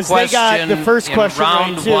because they got the first question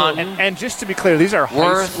round right, too. one. And just to be clear, these are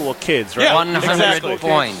high school kids, right? Yeah, 100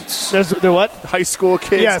 points. They're what? High school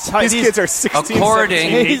kids? Yes. These kids are 16, According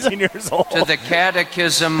 17, 18 years old. to the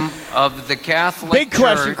Catechism of the Catholic Big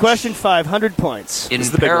question. Church, Question 5, 100 points. in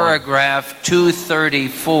paragraph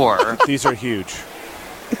 234, These are huge.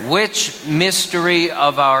 which mystery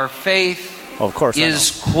of our faith Of course I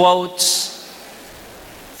is, quotes,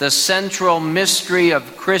 the central mystery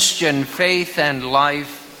of Christian faith and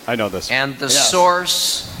life I know this. and the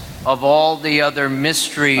source of all the other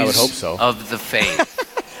mysteries I would hope so. of the faith.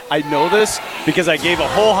 I know this because I gave a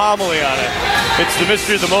whole homily on it. It's the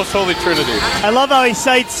mystery of the Most Holy Trinity. I love how he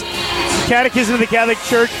cites Catechism of the Catholic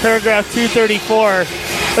Church, paragraph 234,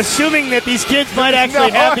 assuming that these kids might actually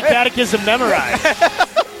have the catechism memorized.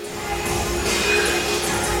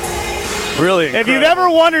 Really If you've ever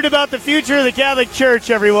wondered about the future of the Catholic Church,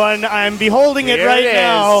 everyone, I'm beholding it right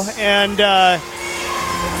now, and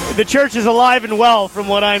the church is alive and well from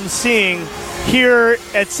what I'm seeing here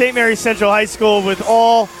at St. Mary's Central High School with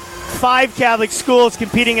all 5 Catholic schools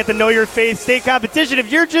competing at the Know Your Faith state competition.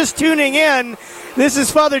 If you're just tuning in, this is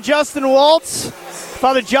Father Justin Waltz,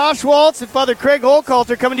 Father Josh Waltz, and Father Craig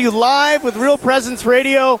Holcoulter coming to you live with Real Presence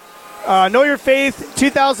Radio. Know Your Faith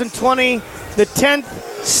 2020, the 10th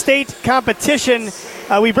state competition.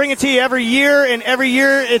 We bring it to you every year, and every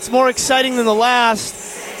year it's more exciting than the last.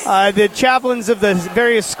 The chaplains of the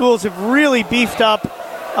various schools have really beefed up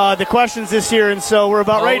the questions this year, and so we're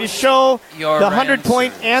about ready to show the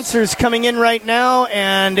 100-point answers coming in right now,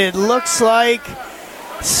 and it looks like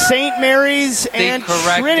St. Mary's and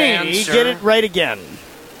Trinity answer, get it right again.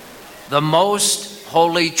 The Most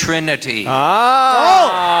Holy Trinity.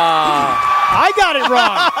 I got it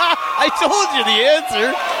wrong. I told you the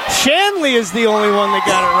answer. Shanley is the only one that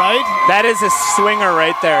got it right. That is a swinger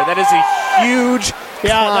right there. That is a huge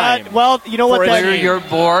climb. You know what that Clear your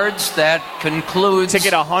boards. That concludes to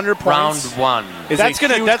get 100 points. round 1. That's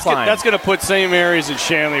gonna put St. Mary's and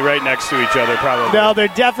Shanley right next to each other, probably. No, they're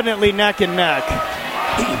definitely neck and neck.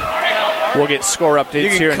 We'll get score updates You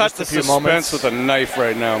can here in cut just a the few suspense moments. with a knife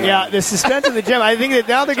right now, man. Yeah, the suspense in the gym. I think that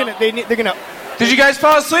now they're gonna. Did you guys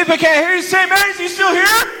fall asleep? I can't hear you. St. Mary's, are you still here?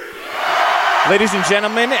 Ladies and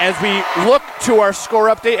gentlemen, as we look to our score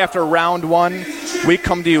update after round 1, we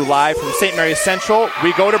come to you live from St. Mary's Central.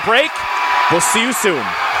 We go to break. We'll see you soon.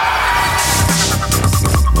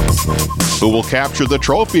 Who will capture the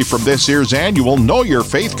trophy from this year's annual Know Your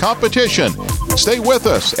Faith competition? Stay with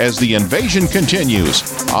us as the invasion continues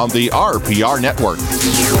on the RPR Network.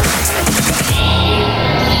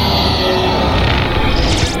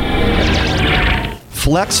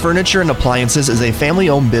 Flex Furniture and Appliances is a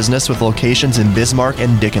family-owned business with locations in Bismarck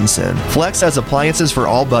and Dickinson. Flex has appliances for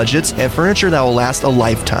all budgets and furniture that will last a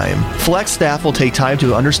lifetime. Flex staff will take time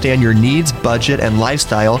to understand your needs, budget, and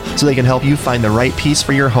lifestyle so they can help you find the right piece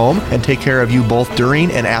for your home and take care of you both during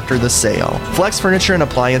and after the sale. Flex Furniture and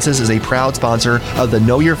Appliances is a proud sponsor of the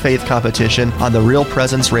Know Your Faith competition on the Real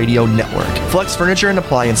Presence Radio Network. Flex Furniture and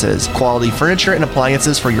Appliances, quality furniture and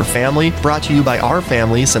appliances for your family, brought to you by our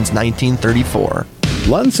family since 1934.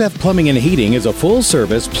 Lunseth Plumbing and Heating is a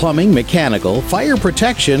full-service plumbing, mechanical, fire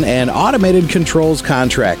protection, and automated controls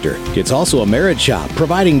contractor. It's also a merit shop,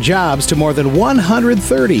 providing jobs to more than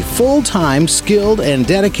 130 full-time, skilled, and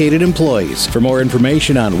dedicated employees. For more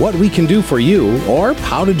information on what we can do for you or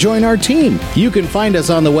how to join our team, you can find us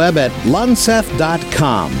on the web at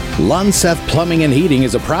lunseth.com. Lunseth Plumbing and Heating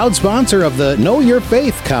is a proud sponsor of the Know Your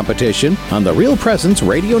Faith competition on the Real Presence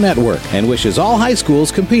Radio Network and wishes all high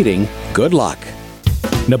schools competing good luck.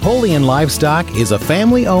 Napoleon Livestock is a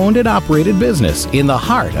family-owned and operated business in the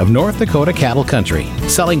heart of North Dakota cattle country.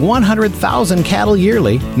 Selling 100,000 cattle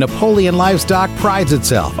yearly, Napoleon Livestock prides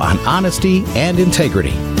itself on honesty and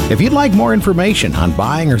integrity. If you'd like more information on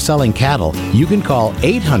buying or selling cattle, you can call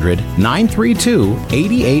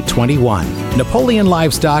 800-932-8821. Napoleon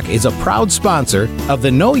Livestock is a proud sponsor of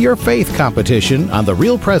the Know Your Faith competition on the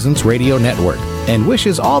Real Presence Radio Network and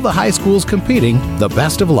wishes all the high schools competing the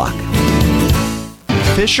best of luck.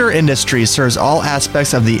 Fisher Industries serves all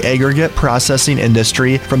aspects of the aggregate processing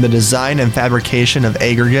industry, from the design and fabrication of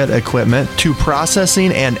aggregate equipment to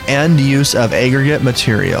processing and end use of aggregate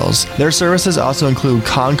materials. Their services also include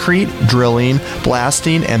concrete, drilling,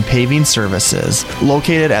 blasting, and paving services.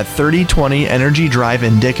 Located at 3020 Energy Drive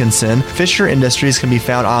in Dickinson, Fisher Industries can be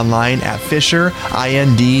found online at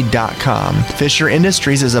fisherind.com. Fisher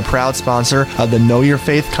Industries is a proud sponsor of the Know Your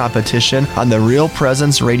Faith competition on the Real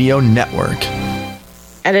Presence Radio Network.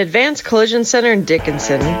 At Advanced Collision Center in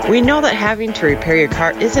Dickinson, we know that having to repair your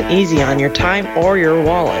car isn't easy on your time or your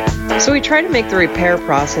wallet. So we try to make the repair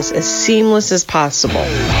process as seamless as possible.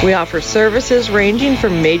 We offer services ranging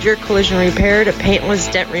from major collision repair to paintless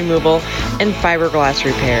dent removal and fiberglass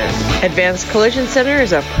repair. Advanced Collision Center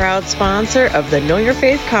is a proud sponsor of the Know Your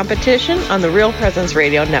Faith competition on the Real Presence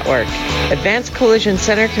Radio Network. Advanced Collision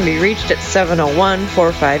Center can be reached at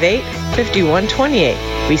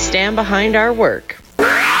 701-458-5128. We stand behind our work.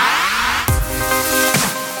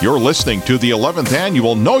 You're listening to the 11th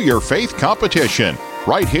Annual Know Your Faith competition,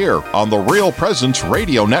 right here on the Real Presence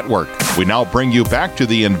Radio Network. We now bring you back to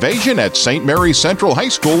the invasion at St. Mary's Central High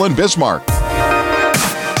School in Bismarck.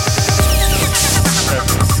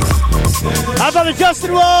 I'm Father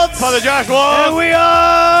Justin Waltz. Father Josh Waltz. And we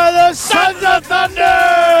are the Sons of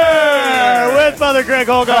Thunder with Father Greg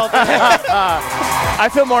Holt. I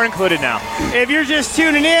feel more included now. If you're just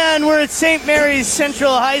tuning in, we're at St. Mary's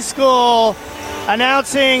Central High School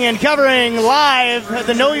announcing and covering live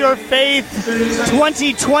the Know Your Faith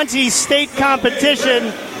 2020 state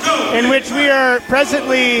competition, in which we are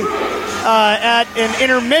presently at an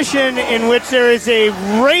intermission in which there is a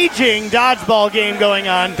raging dodgeball game going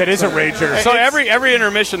on. That is a rager. So every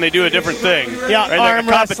intermission they do a different thing. Yeah, right? arm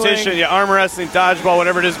like a competition, wrestling. yeah, arm wrestling, dodgeball,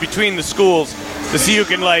 whatever it is between the schools to see who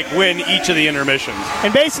can win each of the intermissions.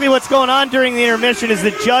 And basically what's going on during the intermission is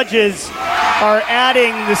the judges are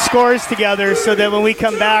adding the scores together so that when we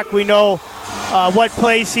come back we know what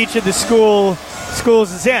place each of the schools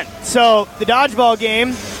is in. So the dodgeball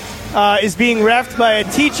game is being reffed by a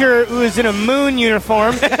teacher who is in a moon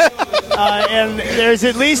uniform. And there's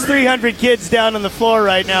at least 300 kids down on the floor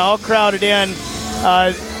right now, all crowded in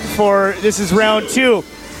for this is round 2.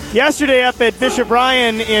 Yesterday up at Bishop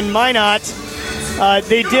Ryan in Minot,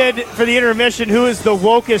 they did for the intermission who is the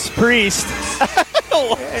wokest priest.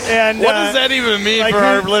 And what does that even mean for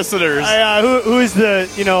our listeners? Who's the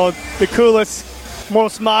coolest,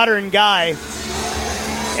 most modern guy?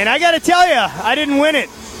 And I got to tell you, I didn't win it.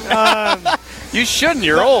 You shouldn't.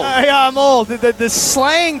 You're old. Yeah, I'm old. The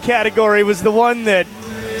slang category was the one that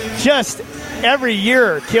just every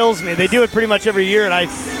year kills me. They do it pretty much every year, and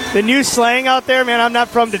the new slang out there, man, I'm not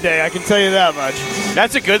from today. I can tell you that much.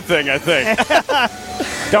 That's a good thing, I think.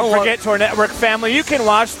 Don't forget, to our network family, you can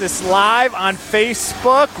watch this live on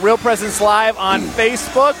Facebook, Real Presence Live on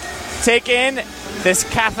Facebook. Take in this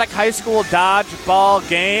Catholic high school dodgeball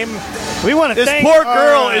game. We want to This poor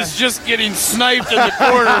girl is just getting sniped in the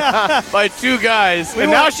corner by two guys,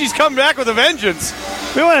 and now she's come back with a vengeance.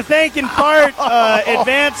 We want to thank, in part,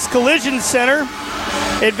 Advanced Collision Center.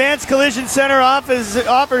 Advanced Collision Center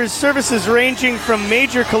offers services ranging from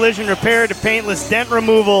major collision repair to paintless dent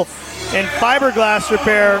removal and fiberglass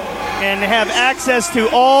repair, and have access to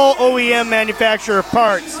all OEM manufacturer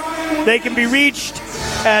parts. They can be reached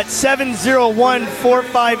at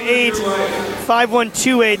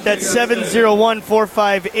 701-458-5128. That's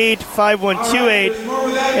 701-458-5128.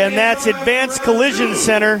 And that's Advanced Collision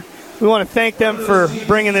Center. We want to thank them for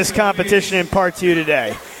bringing this competition in part to you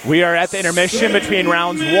today. We are at the intermission between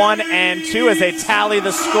rounds 1 and 2 as they tally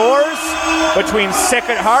the scores between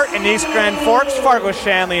Sacred Heart and East Grand Forks, Fargo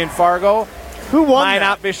Shanley and Fargo. Who won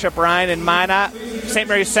Minot, that? Bishop Ryan and Minot, St.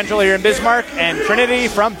 Mary's Central here in Bismarck, and Trinity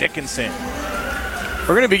from Dickinson.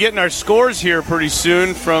 We're going to be getting our scores here pretty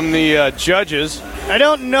soon from the judges. I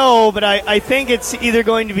don't know, but I think it's either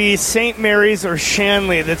going to be St. Mary's or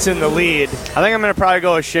Shanley that's in the lead. I think I'm going to probably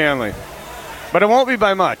go with Shanley. But it won't be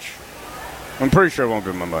by much. I'm pretty sure it won't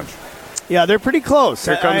be by much. Yeah, they're pretty close.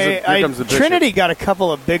 Here comes the bishop. Trinity got a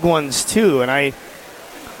couple of big ones, too, and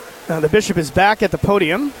the bishop is back at the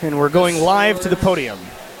podium, and we're going live to the podium.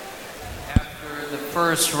 After the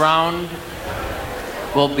first round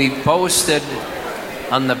will be posted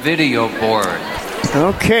on the video board.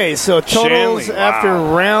 Okay, so totals Shanley, after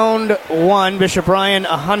round 1, Bishop Ryan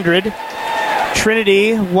 100,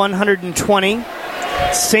 Trinity 120,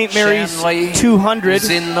 St. Mary's Shanley 200, is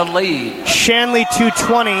in the lead. Shanley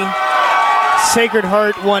 220, Sacred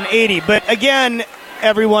Heart 180. But again,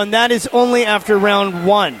 everyone. That is only after round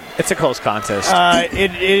 1. It's a close contest.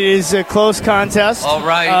 It is a close contest. All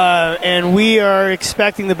right. And we are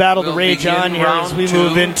expecting the battle to rage on here as we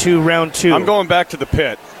move into round 2. I'm going back to the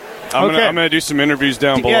pit. I'm going to do some interviews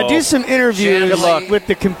down below. Yeah, do some interviews with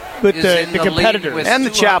the competitors and the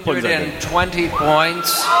chaplains. 220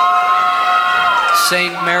 points.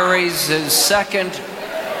 St. Mary's is second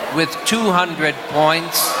with 200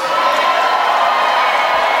 points.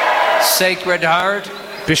 Sacred Heart,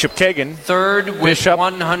 Bishop Kagan, third with Bishop,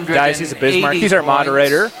 180 Diocese of Bismarck. He's our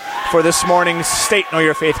moderator for this morning's State Know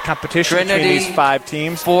Your Faith competition Trinity, between these 5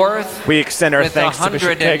 teams. Fourth. We extend our thanks to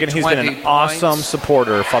Bishop Kagan. He's been an awesome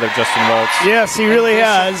supporter, Father Justin Waltz. Yes, he really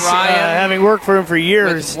has, having worked for him for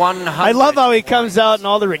years. I love how he comes out in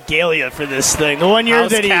all the regalia for this thing. The one year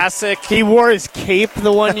that he wore his cape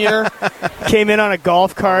the one year, came in on a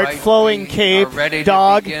golf cart, flowing cape,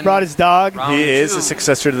 dog, brought his dog. He is a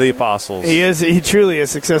successor to the apostles. He truly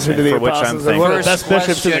is a successor to the apostles. Which I'm one of the best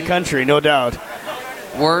bishops in the country, no doubt.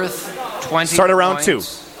 Worth 20 Start of round 2.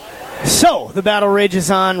 So, the battle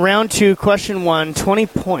rages on. Round 2, question 1, 20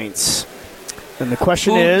 points. And the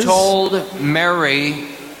question is... Who told Mary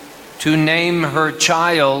to name her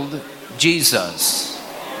child Jesus?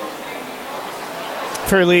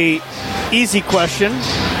 Fairly easy question.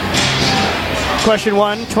 Question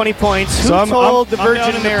 1, 20 points. Who So told the I'm Virgin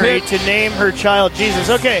down in the Mary pit. to name her child Jesus?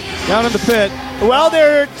 Okay. Down in the pit. While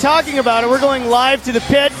they're talking about it, we're going live to the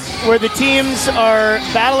pit where the teams are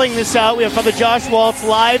battling this out. We have Father Josh Waltz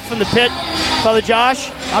live from the pit. Father Josh,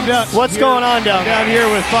 I'm down. What's going on down there? Down here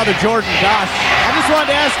with Father Jordan Gosh. I just wanted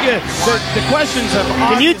to ask you, the questions have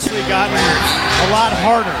obviously gotten a lot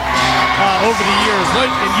harder over the years. And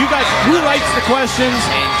you guys, who writes the questions,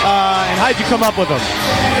 and how'd you come up with them?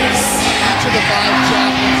 Each of the 5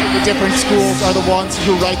 chaplains of the different schools are the ones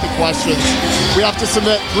who write the questions. We have to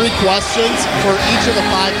submit 3 questions for each of the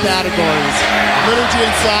 5 categories: liturgy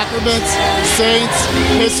and sacraments, saints,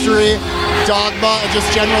 history, dogma, and just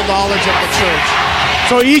general knowledge of the church.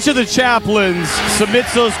 So each of the chaplains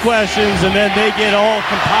submits those questions, and then they get all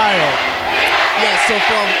compiled. Yes, so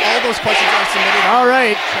from all those questions are submitted all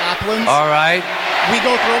right. chaplains. All right. We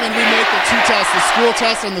go through them and we make the 2 tests, the school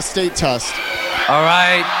test and the state test. All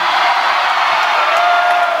right.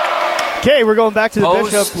 Okay, we're going back to the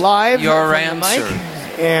Post bishop live. your from the answer.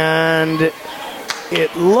 mic. And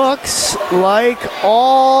it looks like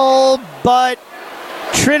all but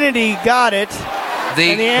Trinity got it.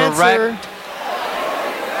 The and the correct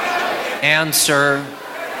answer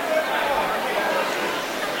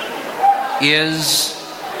is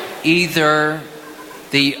either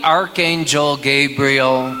the Archangel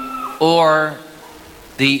Gabriel or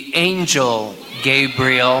the Angel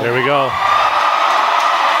Gabriel. There we go.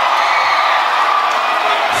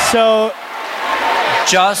 So,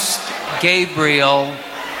 just Gabriel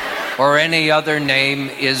or any other name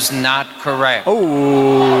is not correct.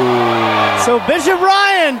 So Bishop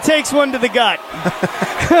Ryan takes one to the gut.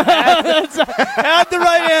 Had the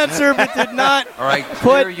right answer, but did not All right,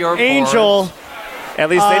 put clear your Angel. board. At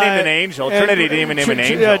least they named an angel. Trinity didn't even name an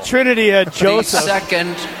angel. Trinity had Joseph. The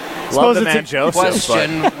second Love the man Joseph.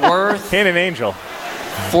 question worth and an angel.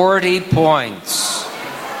 40 points.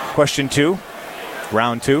 Question 2.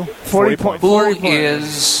 Round 2. 40 points. Who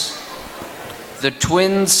is the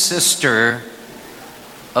twin sister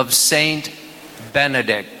of Saint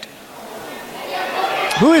Benedict?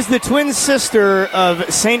 Who is the twin sister of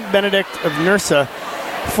Saint Benedict of Nursa?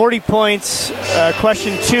 40 points.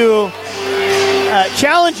 Question 2.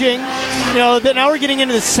 Challenging. You know, now we're getting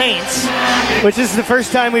into the saints, which is the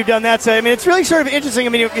first time we've done that. So, I mean, it's really sort of interesting. I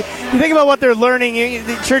mean, you think about what they're learning.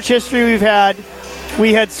 The church history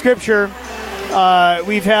we had scripture.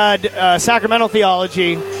 We've had sacramental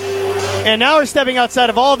theology, and now we're stepping outside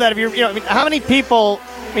of all of that. I mean, how many people?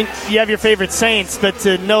 I mean, you have your favorite saints, but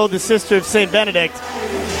to know the sister of Saint Benedict,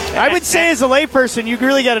 I would say as a layperson, you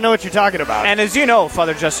really got to know what you're talking about. And as you know,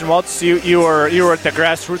 Father Justin Waltz, you were at the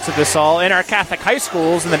grassroots of this all. In our Catholic high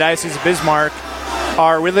schools in the Diocese of Bismarck,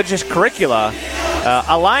 our religious curricula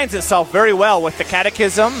aligns itself very well with the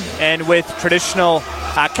catechism and with traditional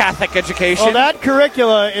Catholic education. Well, that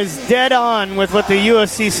curricula is dead on with what the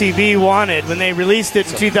USCCB wanted when they released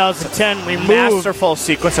it in 2010. We moved, masterful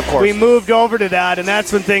sequence, of course. We moved over to that, and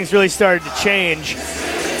that's when things really started to change.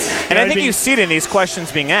 And I think you see it in these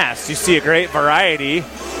questions being asked. You see a great variety,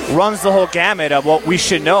 runs the whole gamut of what we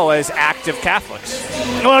should know as active Catholics.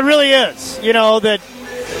 Well, it really is. You know, that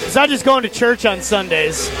it's not just going to church on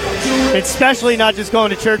Sundays. It's especially not just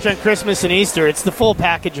going to church on Christmas and Easter. It's the full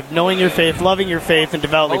package of knowing your faith, loving your faith, and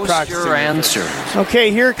devoutly Post practicing your answer.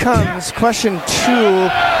 Okay, here comes question 2. And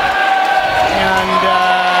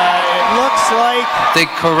it looks like the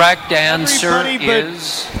correct answer everybody but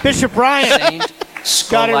is Bishop Ryan Saint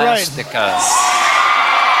got it right. Scholastica.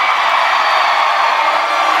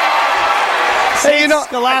 Hey,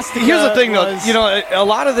 Scholastica here's the thing, though. was- A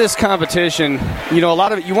lot of this competition, a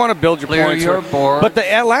lot of it, you want to build your Clear points. your board. But the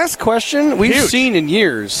last question we've Huge. seen in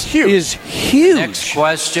years is huge. Next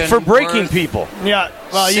question for breaking worth people. Yeah,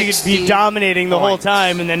 well, you could be 60 dominating the whole points.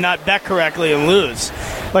 time and then not bet correctly and lose,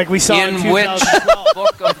 like we saw in In which 2012.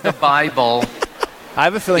 book of the Bible I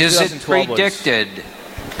have a feeling is it 2012 was predicted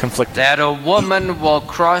conflicted. that a woman will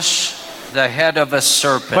crush the head of a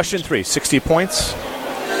serpent? Question 3, 60 points.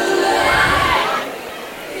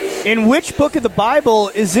 In which book of the Bible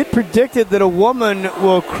is it predicted that a woman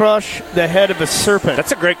will crush the head of a serpent?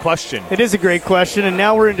 That's a great question. It is a great question, and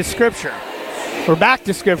now we're into Scripture. We're back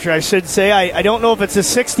to Scripture, I should say. I don't know if it's a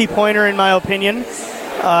 60-pointer in my opinion,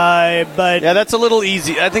 but Yeah, that's a little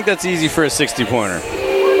easy. I think that's easy for a 60-pointer.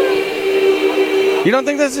 You don't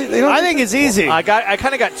think that's? I think it's easy. I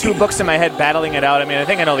kind of got two books in my head battling it out. I mean, I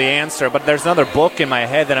think I know the answer, but there's another book in my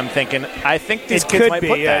head that I'm thinking. I think these it kids could might be.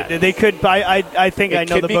 put that. They could. I think I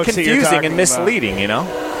know the books that you're confusing talking and misleading. You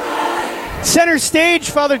know. Center stage,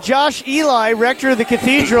 Father Josh Eli, rector of the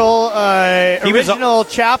cathedral, original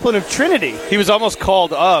chaplain of Trinity. He was almost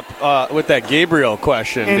called up with that Gabriel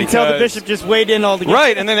question. Until the bishop just weighed in altogether.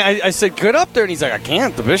 Right, and then I said, get up there, and he's like, I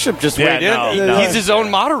can't. The bishop just weighed in. no. He's his own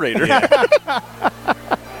moderator.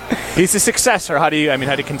 He's a successor. How do you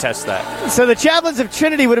contest that? So the chaplains of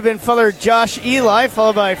Trinity would have been Father Josh Eli,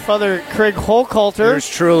 followed by Father Craig Holcoulter. Yours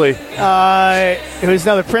truly. Who is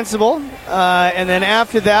now the principal. And then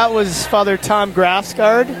after that was Father Tom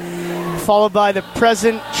Grafsgard, followed by the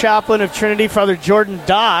present chaplain of Trinity, Father Jordan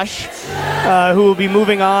Dosh, who will be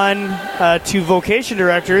moving on to vocation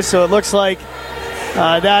director. So it looks like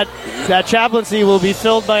that chaplaincy will be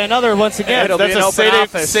filled by another once again. It'll be an open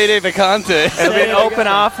office. Sede vacante. It'll be an open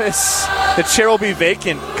office. The chair will be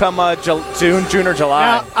vacant come June or July.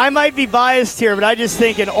 Now, I might be biased here, but I just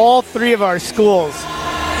think in all three of our schools,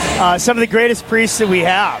 some of the greatest priests that we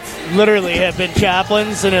have literally have been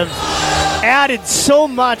chaplains and have added so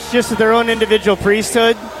much just to their own individual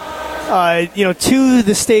priesthood, to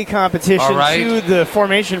the state competition, All right. to the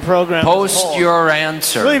formation program. Post your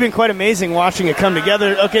answer. It's really been quite amazing watching it come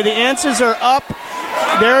together. Okay, the answers are up.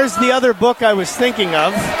 There's the other book I was thinking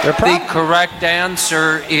of. The correct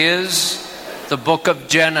answer is the book of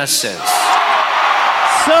Genesis.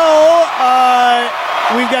 So,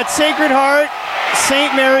 we've got Sacred Heart,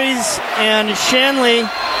 St. Mary's, and Shanley.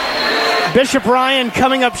 Bishop Ryan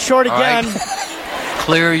coming up short All again. right.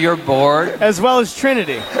 Clear your board. As well as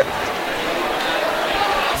Trinity.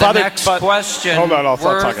 The next question. Hold on, I'll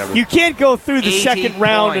worth talk over. You can't go through the 80 second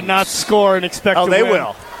round and not score and expect Oh, to they win.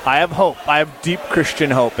 will. I have hope. I have deep Christian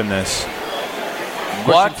hope in this.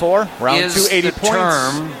 What Question 4, round is 2, 80 the points.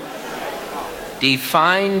 term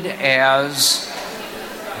defined as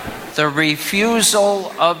the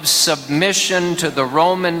refusal of submission to the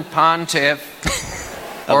Roman pontiff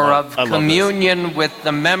or of communion with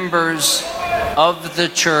the members of the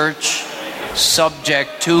church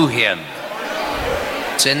subject to him?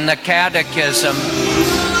 It's in the catechism.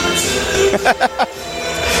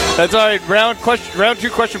 That's all right. Round 2,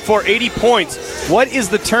 question 4, 80 points. What is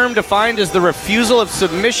the term defined as the refusal of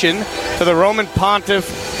submission to the Roman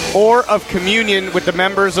pontiff or of communion with the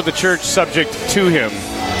members of the church subject to him?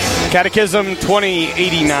 Catechism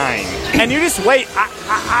 2089. And you just wait.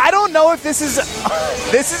 I don't know if this is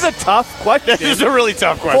a tough question. This is a really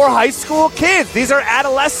tough question. For high school kids. These are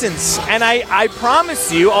adolescents. And I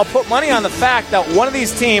promise you, I'll put money on the fact that one of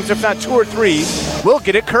these teams, if not 2 or 3, will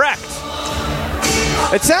get it correct.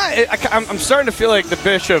 It's not. I'm starting to feel like the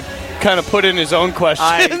bishop kind of put in his own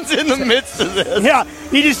questions in the midst of this. Yeah,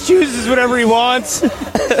 he just chooses whatever he wants.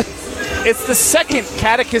 It's the second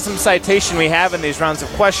catechism citation we have in these rounds of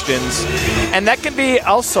questions, and that can be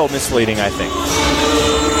also misleading, I think.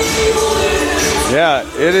 Yeah,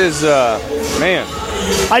 it is, man.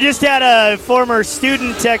 I just had a former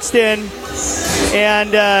student text in,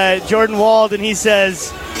 and Jordan Wald, and he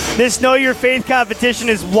says, this Know Your Faith competition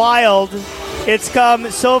is wild. It's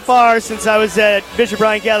come so far since I was at Bishop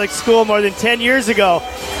Ryan Catholic School more than 10 years ago.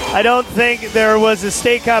 I don't think there was a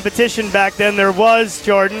state competition back then. There was,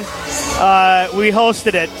 Jordan. We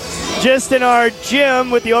hosted it. Just in our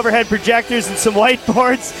gym with the overhead projectors and some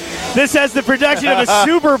whiteboards. This has the production of a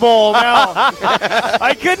Super Bowl now.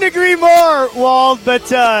 I couldn't agree more, Wald, but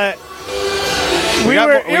we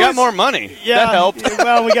got more money. Yeah, that helped.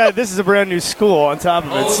 Well, this is a brand new school on top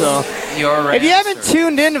of it. So, if you haven't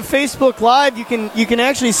tuned in to Facebook Live, you can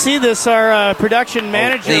actually see this. Our production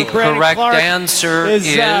manager, The Brandon correct Clark, answer is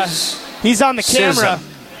he's on the camera. schism.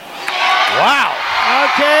 Wow.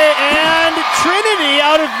 Okay, and Trinity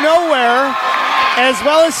out of nowhere, as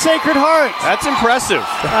well as Sacred Heart. That's impressive.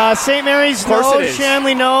 St. Mary's, no.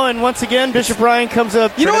 Shanley, no. And once again, Bishop Ryan comes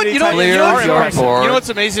up. You know what's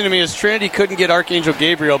amazing to me is Trinity couldn't get Archangel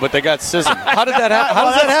Gabriel, but they got Sism. How did that happen? How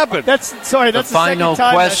does that happen? That's the final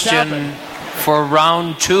question for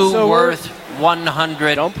round 2 worth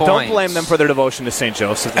 100 points. Don't blame them for their devotion to St.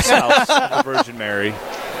 Joseph, the spouse of the Virgin Mary.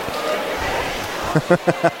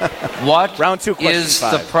 What round 2 is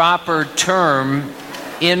 5. the proper term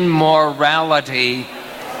in morality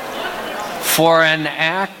for an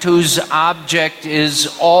act whose object is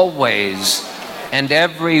always and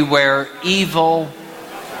everywhere evil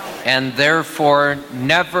and therefore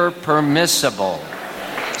never permissible,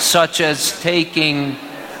 such as taking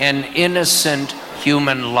an innocent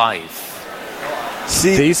human life?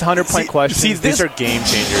 See, these 100-point questions, these are game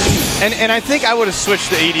changers. And I think I would have switched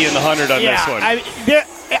the 80 and the 100 on this one.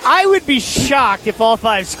 I would be shocked if all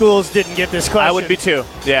 5 schools didn't get this question. I would be too,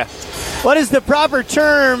 yeah. What is the proper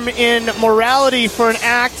term in morality for an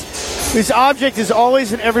act whose object is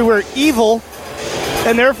always and everywhere evil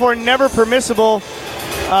and therefore never permissible,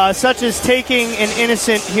 such as taking an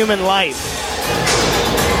innocent human life?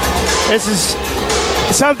 This is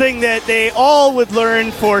something that they all would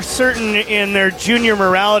learn for certain in their junior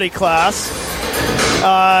morality class.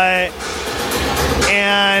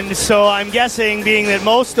 And so I'm guessing, being that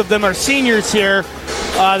most of them are seniors here,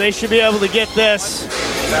 they should be able to get this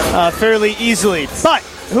fairly easily. But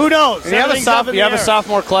who knows? You have a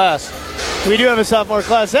sophomore class. We do have a sophomore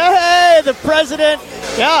class. Hey, the president.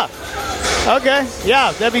 Yeah. Okay.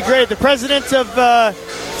 Yeah, that'd be great. The president of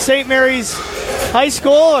St. Mary's High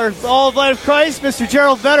School, or All of Light of Christ, Mr.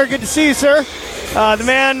 Gerald Vetter. Good to see you, sir. The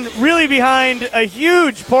man really behind a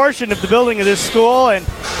huge portion of the building of this school and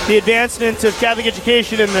the advancement of Catholic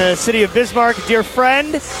education in the city of Bismarck. A dear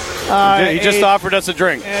friend. He just offered us a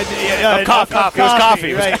drink. Coffee. It was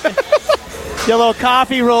coffee. Right. Get a little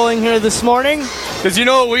coffee rolling here this morning. Because you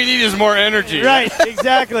know what we need is more energy. Right,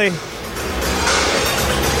 exactly.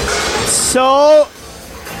 So,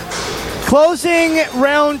 closing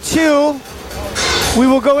round 2. We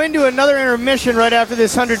will go into another intermission right after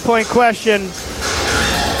this 100-point question,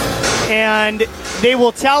 and they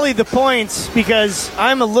will tally the points because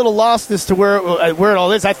I'm a little lost as to where it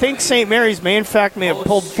all is. I think St. Mary's may have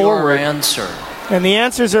pulled forward. Answer. And the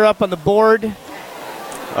answers are up on the board.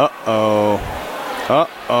 Uh-oh.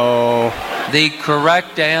 The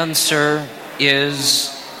correct answer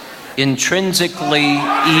is intrinsically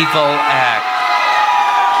evil act.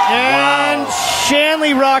 And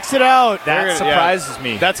Shanley rocks it out. That surprises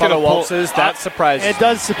me. That's going to Waltzes. That surprises me. It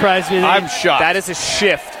does surprise me. I'm shocked. That is a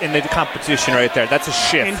shift in the competition right there. That's a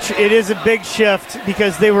shift. It is a big shift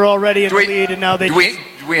because they were already in the lead, and now they... Do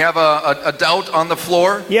we have a doubt on the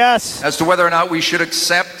floor? Yes. As to whether or not we should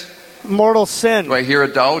accept? Mortal sin. Do I hear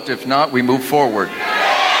a doubt? If not, we move forward.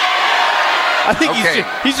 I think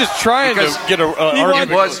he's just trying to get a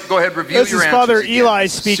argument. Go ahead, review this your answers. This is Father Eli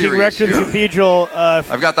speaking, Rector of the Cathedral.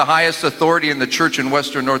 I've got the highest authority in the church in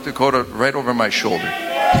western North Dakota right over my shoulder.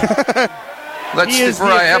 Let's see,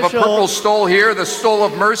 I have a purple stole here, the stole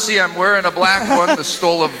of mercy. I'm wearing a black one, the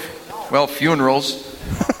stole of, funerals.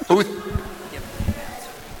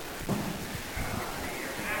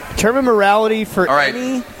 Term of morality for all right.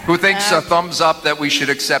 any Who thinks a thumbs up that we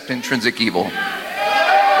should accept intrinsic evil?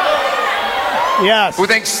 Yes. Who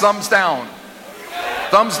thinks thumbs down?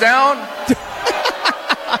 Thumbs down?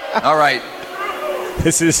 All right.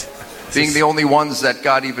 This is being the only ones that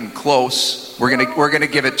got even close. We're gonna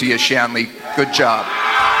give it to you, Shanley. Good job.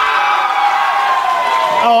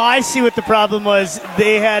 Oh, I see what the problem was.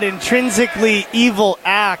 They had intrinsically evil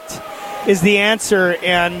act is the answer,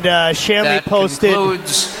 and Shanley posted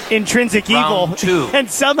intrinsic evil. 2.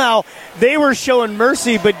 And somehow they were showing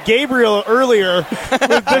mercy, but Gabriel earlier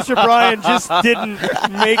with Bishop Ryan just didn't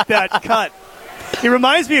make that cut. He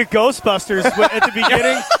reminds me of Ghostbusters at the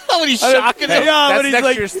beginning. When he's shocking him. Yeah, that's when he's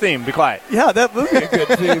next year's theme. Be quiet. Yeah, that would be a good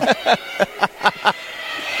theme.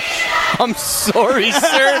 I'm sorry,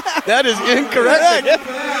 sir. That is incorrect.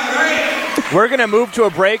 We're going to move to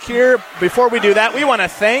a break here. Before we do that, we want to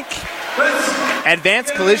thank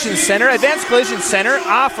Advanced Collision Center. Advanced Collision Center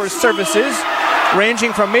offers services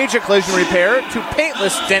ranging from major collision repair to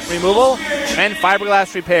paintless dent removal and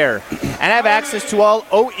fiberglass repair, and have access to all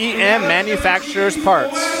OEM manufacturers'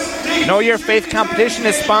 parts. Know Your Faith competition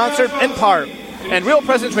is sponsored in part, and Real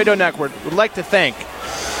Presence Radio Network would like to thank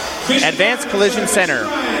Advanced Collision Center.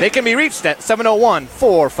 They can be reached at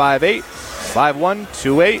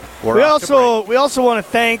 701-458-5128. We also want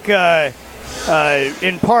to thank,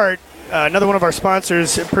 in part, another one of our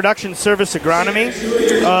sponsors, Production Service Agronomy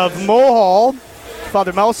of Mohall,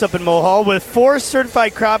 Father Mouse up in Mohall, with 4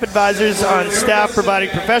 certified crop advisors on staff providing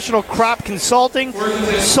professional crop consulting,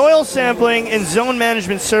 soil sampling, and zone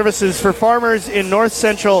management services for farmers in north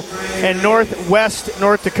central and northwest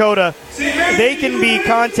North Dakota. They can be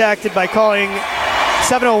contacted by calling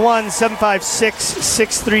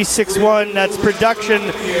 701-756-6361. That's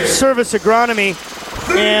Production Service Agronomy.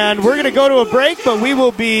 And we're going to go to a break, but we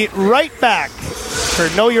will be right back for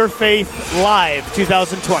Know Your Faith Live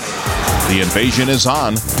 2020. The invasion is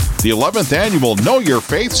on. The 11th annual Know Your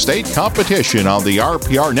Faith State Competition on the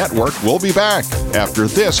RPR Network will be back after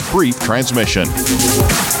this brief transmission.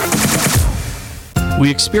 We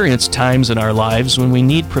experience times in our lives when we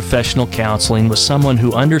need professional counseling with someone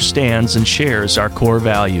who understands and shares our core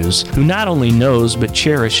values, who not only knows but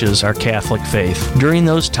cherishes our Catholic faith. During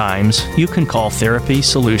those times, you can call Therapy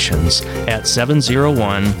Solutions at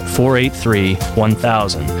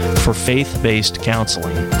 701-483-1000 for faith-based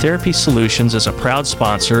counseling. Therapy Solutions is a proud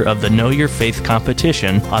sponsor of the Know Your Faith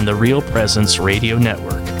competition on the Real Presence Radio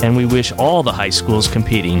Network, and we wish all the high schools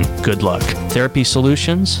competing good luck. Therapy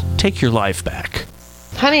Solutions, take your life back.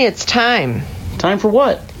 Honey, it's time. Time for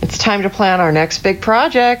what? It's time to plan our next big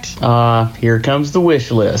project. Here comes the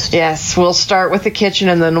wish list. Yes, we'll start with the kitchen,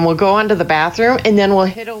 and then we'll go on to the bathroom, and then we'll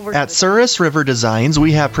hit over At Souris River Designs,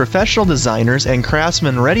 we have professional designers and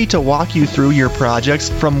craftsmen ready to walk you through your projects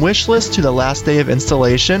from wish list to the last day of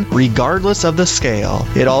installation, regardless of the scale.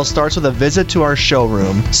 It all starts with a visit to our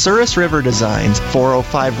showroom, Souris River Designs,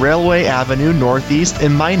 405 Railway Avenue Northeast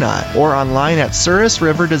in Minot, or online at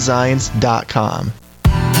sourisriverdesigns.com.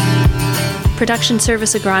 Production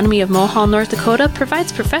Service Agronomy of Mohall, North Dakota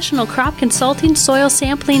provides professional crop consulting, soil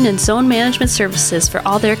sampling, and zone management services for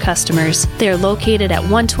all their customers. They are located at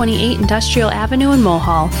 128 Industrial Avenue in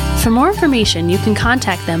Mohall. For more information, you can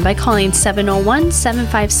contact them by calling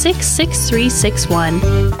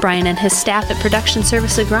 701-756-6361. Brian and his staff at Production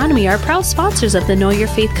Service Agronomy are proud sponsors of the Know Your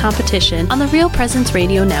Faith competition on the Real Presence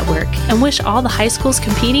Radio Network and wish all the high schools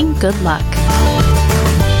competing good luck.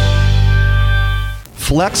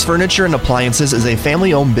 Flex Furniture and Appliances is a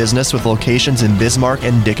family-owned business with locations in Bismarck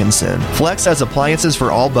and Dickinson. Flex has appliances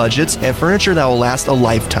for all budgets and furniture that will last a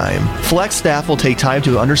lifetime. Flex staff will take time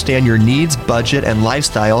to understand your needs, budget, and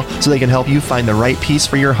lifestyle so they can help you find the right piece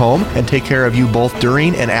for your home and take care of you both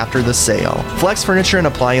during and after the sale. Flex Furniture and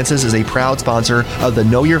Appliances is a proud sponsor of the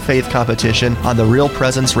Know Your Faith competition on the Real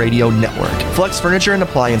Presence Radio Network. Flex Furniture and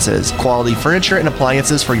Appliances, quality furniture and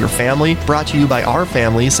appliances for your family, brought to you by our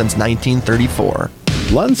family since 1934.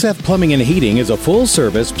 Lunseth Plumbing and Heating is a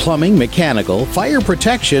full-service plumbing, mechanical, fire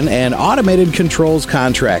protection, and automated controls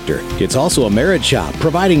contractor. It's also a merit shop,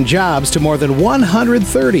 providing jobs to more than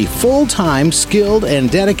 130 full-time, skilled,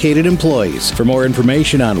 and dedicated employees. For more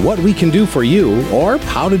information on what we can do for you or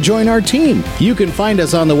how to join our team, you can find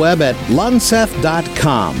us on the web at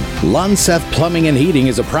lunseth.com. Lunseth Plumbing and Heating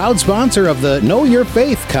is a proud sponsor of the Know Your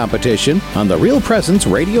Faith competition on the Real Presence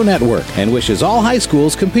Radio Network and wishes all high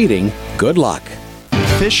schools competing good luck.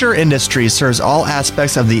 Fisher Industries serves all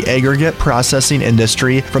aspects of the aggregate processing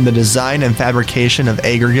industry, from the design and fabrication of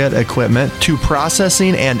aggregate equipment to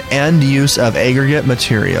processing and end use of aggregate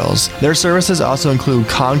materials. Their services also include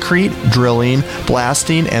concrete, drilling,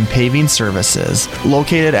 blasting, and paving services.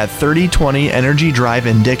 Located at 3020 Energy Drive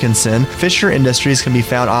in Dickinson, Fisher Industries can be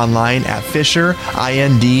found online at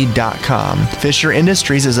fisherind.com. Fisher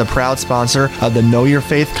Industries is a proud sponsor of the Know Your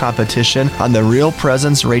Faith competition on the Real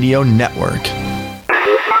Presence Radio Network.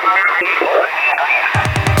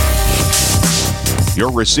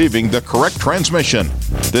 You're receiving the correct transmission.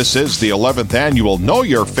 This is the 11th annual Know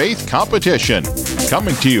Your Faith competition,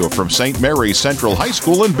 coming to you from St. Mary's Central High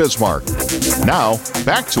School in Bismarck. Now,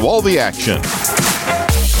 back to all the action.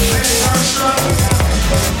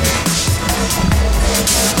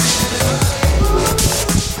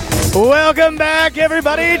 Welcome back,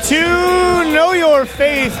 everybody, to Know Your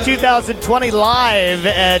Faith 2020 live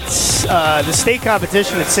at the state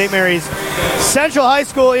competition at St. Mary's Central High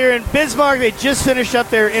School here in Bismarck. They just finished up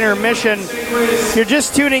their intermission. If you're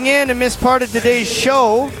just tuning in and missed part of today's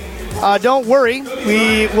show, don't worry.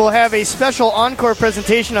 We will have a special encore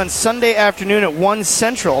presentation on Sunday afternoon at 1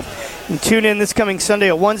 Central. And tune in this coming Sunday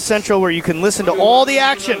at 1 Central, where you can listen to all the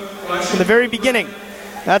action from the very beginning.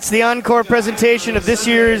 That's the encore presentation of this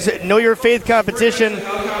year's Know Your Faith competition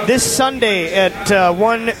this Sunday at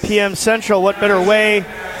 1 p.m. Central. What better way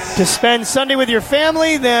to spend Sunday with your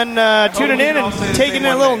family than tuning in and taking in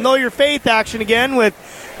a little Know Your Faith action again with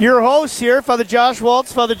your hosts here, Father Josh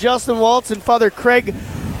Waltz, Father Justin Waltz, and Father Craig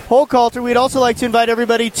Holkalter. We'd also like to invite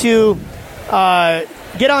everybody to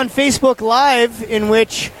get on Facebook Live, in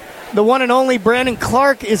which the one and only Brandon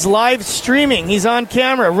Clark is live streaming. He's on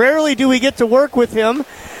camera. Rarely do we get to work with him.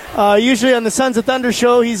 Usually on the Sons of Thunder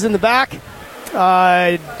show, he's in the back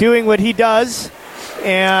doing what he does.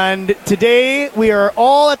 And today we are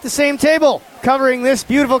all at the same table covering this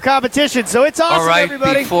beautiful competition. So it's awesome, all right,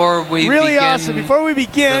 everybody. Really awesome. Before we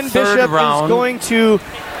begin, Bishop is going to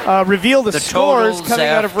reveal the scores coming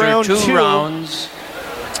out of round 2. Rounds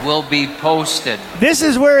will be posted. This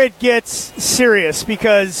is where it gets serious,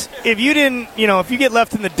 because if you didn't, if you get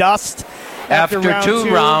left in the dust after round 2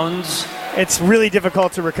 rounds, it's really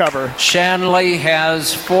difficult to recover. Shanley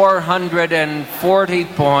has 440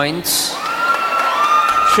 points.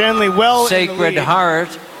 Shanley well Sacred in the lead.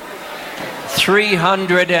 Heart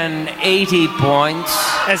 380 points.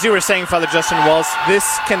 As you were saying, Father Justin Walls, this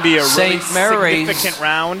can be a really St. Mary's, significant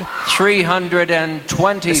round.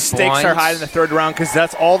 320 the stakes are high in the third round because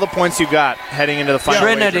that's all the points you got heading into the final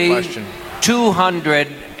Trinity, question.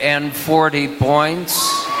 240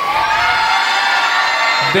 points.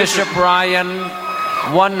 Bishop Ryan,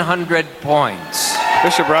 100 points.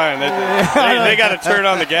 Bishop Ryan, they got to turn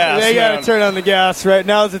on the gas. They got to turn on the gas. Right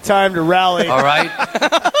now's the time to rally. All right.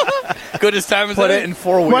 Good as time as Put it in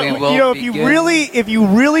 4 weeks. If you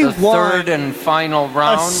really the want third and final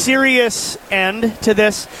round, a serious end to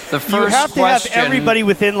this, the first you have to have everybody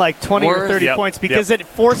within like 20 or 30 points, because it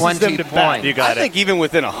forces them to bet. You got I think even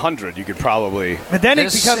within 100, you could probably. But then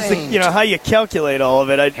it becomes how you calculate all of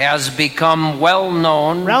it. Has become well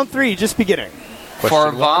known. Round 3, just beginning.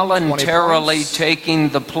 For voluntarily taking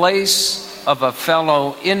the place of a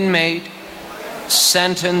fellow inmate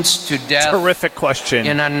sentenced to death. Terrific question.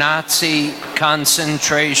 In a Nazi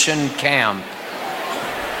concentration camp.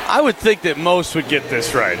 I would think that most would get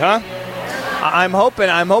this right, huh? I'm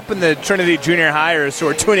hoping the Trinity Junior Highers who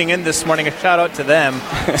are tuning in this morning, a shout out to them.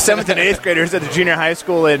 7th and 8th graders at the junior high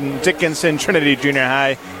school in Dickinson, Trinity Junior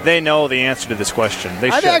High, they know the answer to this question.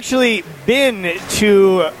 I've actually been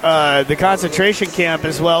to the concentration camp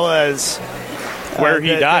as well as where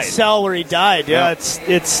he died. The cell where he died. Yeah,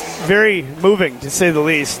 it's very moving, to say the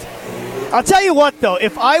least. I'll tell you what, though,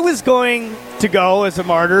 if I was going to go as a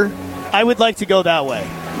martyr, I would like to go that way.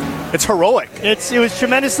 It's heroic. It was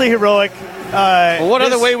tremendously heroic. Well, what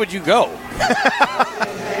other way would you go?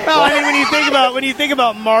 Well, I mean, when you think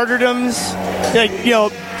about martyrdoms, like,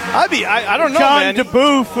 I don't know, John man.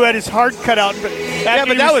 DeBoof, who had his heart cut out, but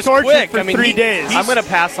that was tortured quick. for 3 days. I'm going to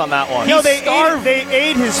pass on that one. No, they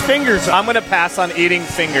ate his fingers off. I'm going to pass on eating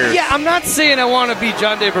fingers. Yeah, I'm not saying I want to be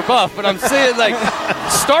John DeBoof, but I'm saying, like,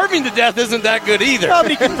 starving to death isn't that good either. No,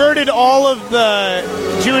 but he converted all of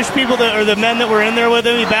the Jewish people or the men that were in there with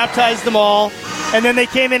him. He baptized them all, and then they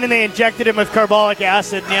came in and they injected him with carbolic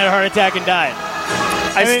acid, and he had a heart attack and died.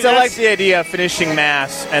 I still like the idea of finishing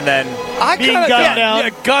Mass and then being gunned down. Yeah,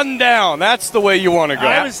 gunned down. That's the way you want to go.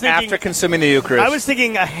 After consuming the Eucharist. I was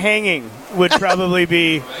thinking a hanging would probably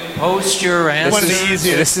be Post your answers. one of the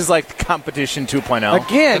easiest. This is like competition 2.0.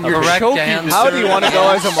 Again, you're choking. How do you want to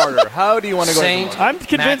go as a martyr? How do you want to go as a martyr? I'm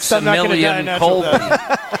convinced I'm not going to die a natural Colby.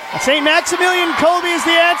 death. St. Maximilian Kolbe is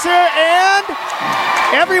the answer, and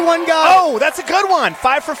everyone got Oh, that's a good one.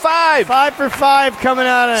 5 for 5. 5 for 5 coming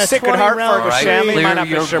out of Sacred Heart, Fargo Right, Shanley, clear Minot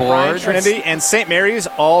your Bishop, Ryan, boards. Trinity, and St. Mary's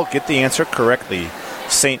all get the answer correctly.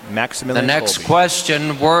 St. The Maximilian next Kolbe.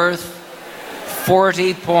 question worth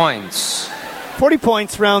 40 points. 40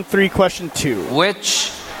 points, round 3, question 2.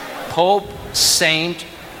 Which Pope Saint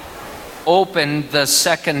opened the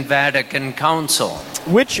Second Vatican Council?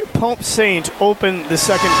 Which Pope Saint opened the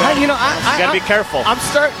Second Vatican? You got to be careful.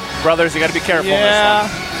 Brothers, you got to be careful on this one.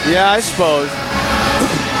 Yeah, I suppose.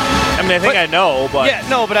 I mean, I think I know, but... Yeah,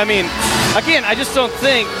 no, but I mean, again, I just don't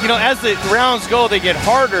think, as the rounds go, they get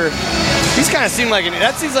harder. These kind of seem like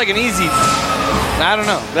that seems like an easy... I don't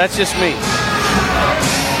know. That's just me.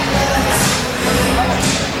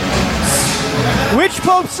 Which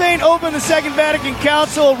Pope Saint opened the Second Vatican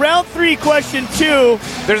Council? Round 3, question 2.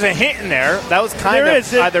 There's a hint in there. That was kind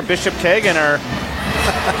of either Bishop Kagan or...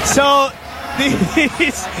 So,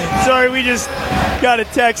 sorry, we just got a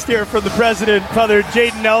text here from the president, Father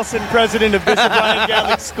Jaden Nelson, president of Bishop Ryan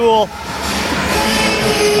Catholic School,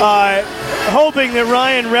 hoping that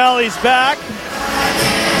Ryan rallies back.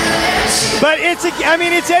 But it's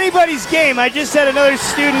anybody's game. I just had another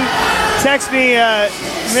student text me,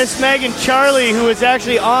 Miss Megan Charlie, who was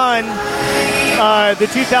actually on the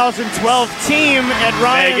 2012 team at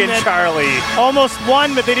Ryan. Megan Charlie almost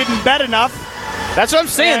won, but they didn't bet enough. That's what I'm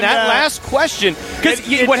saying. And, that last question, because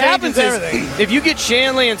what happens is if you get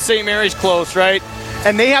Shanley and St. Mary's close, right,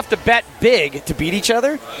 and they have to bet big to beat each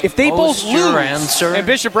other, if they both lose and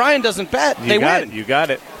Bishop Ryan doesn't bet, they win. You got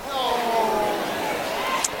it.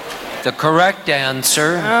 The correct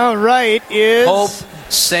answer. All right, is Pope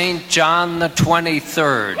St. John the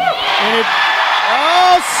 23rd.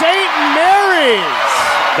 St. Mary's.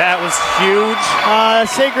 That was huge.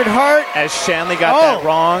 Sacred Heart. As Shanley got that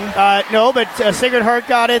wrong. No, but Sacred Heart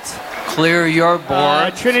got it. Clear your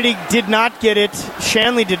board. Trinity did not get it.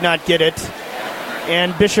 Shanley did not get it.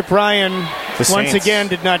 And Bishop Ryan, once again,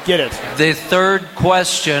 did not get it. The third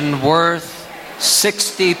question worth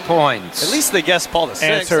 60 points. At least they guessed Paul the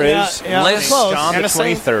Sixth. Answer is List John the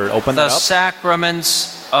 23rd. Open the that up.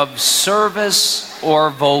 sacraments of service or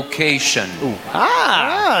vocation. There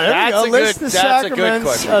we go. List the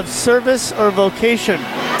sacraments of service or vocation.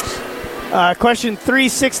 Question 3,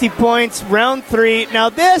 60 points. Round 3. Now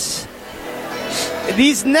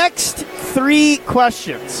these next 3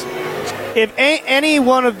 questions, if any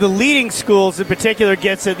one of the leading schools in particular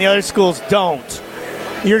gets it and the other schools don't,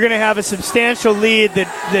 you're going to have a substantial lead that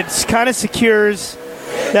kind of secures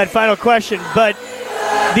that final question. But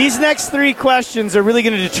these next 3 questions are really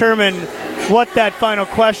going to determine what that final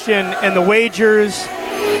question and the wagers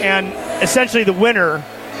and essentially the winner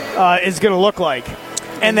is going to look like.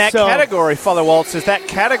 And that category, Father Waltz, that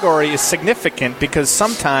category is significant because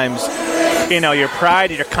sometimes, your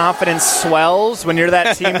pride, your confidence swells when you're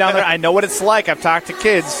that team down there. I know what it's like. I've talked to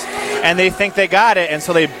kids, and they think they got it, and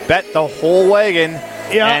so they bet the whole wagon,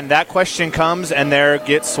 and that question comes, and they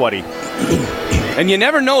get sweaty. And you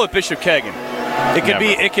never know with Bishop Kagan.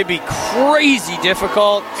 It could be crazy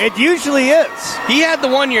difficult. It usually is. He had the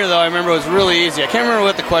one year though. I remember it was really easy. I can't remember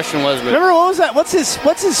what the question was. But remember what was that? What's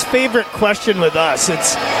his favorite question with us?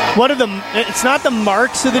 It's not the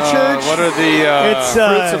marks of the church. What are the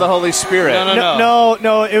fruits of the Holy Spirit?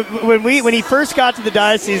 No. When he first got to the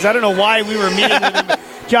diocese, I don't know why we were meeting with him.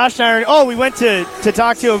 Josh and I we went to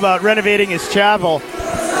talk to him about renovating his chapel.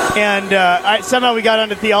 And somehow we got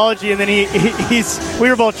onto theology, and then we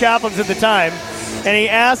were both chaplains at the time, and he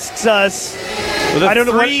asks us, I don't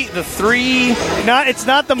know the three. It's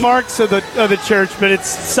not the marks of the church, but it's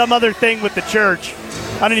some other thing with the church.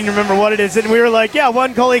 I don't even remember what it is. And we were like,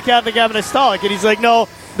 one Holy Catholic Apostolic, and he's like, no,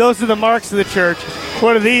 those are the marks of the church.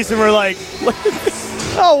 What are these? And we're like,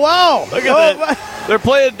 oh wow, look at that. They're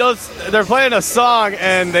playing a song,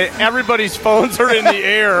 and everybody's phones are in the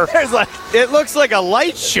air. It looks like a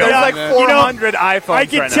light show. There's like 400 iPhones. I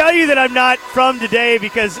can tell you that I'm not from today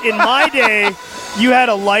because in my day, you had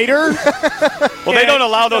a lighter. Well, they don't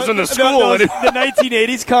allow those in the school. The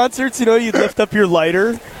 1980s concerts, you'd lift up your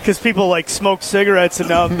lighter because people smoke cigarettes, and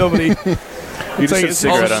now nobody. You just a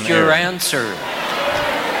cigarette on your answer.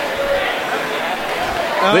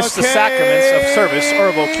 List the sacraments of service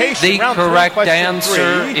or vocation. The correct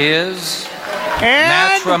answer is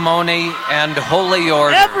matrimony and holy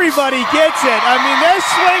order. Everybody gets it. I mean, they're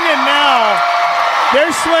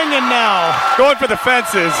swinging now. Going for the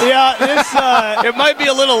fences. Yeah, it might be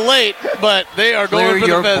a little late, but they are going for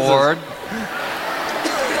the fences. Board.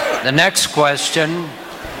 The next question.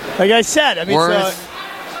 Like I said, worth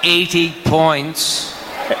 80 points.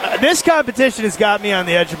 This competition has got me on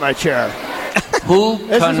the edge of my chair.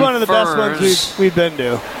 This is one of the best ones we've been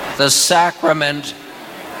to. The sacrament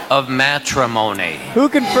of matrimony. Who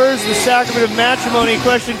confers the sacrament of matrimony?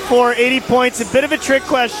 Question 4, 80 points. A bit of a trick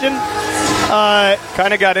question.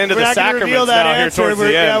 Kind of got into the sacraments now here towards the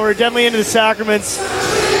end. Yeah, we're definitely into the sacraments.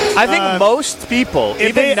 I think most people,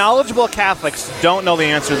 even knowledgeable Catholics, don't know the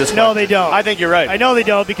answer to this question. No, they don't. I think you're right. I know they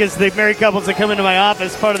don't because the married couples that come into my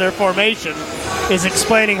office, part of their formation is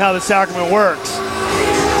explaining how the sacrament works.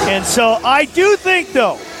 And so I do think,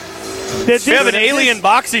 though, that we have an alien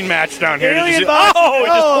boxing match down here. The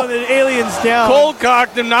alien's down. Cold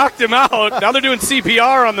cocked him, knocked him out. Now they're doing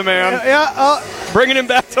CPR on the man. Bringing him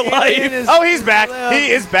back to life. He's back.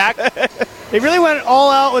 He is back. They really went all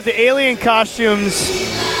out with the alien costumes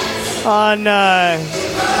on,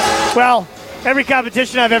 every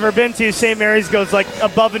competition I've ever been to, St. Mary's goes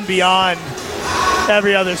above and beyond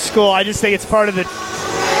every other school. I just think it's part of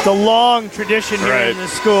the long tradition here in the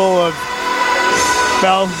school of,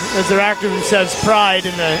 as their acronym says, pride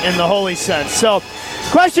in the holy sense. So,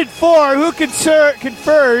 question 4, who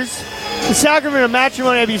confers the sacrament of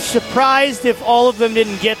matrimony? I'd be surprised if all of them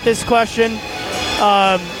didn't get this question.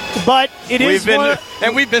 But we've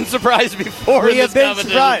been surprised before. We have been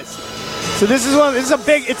surprised. So this is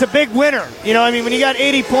a big winner. When you got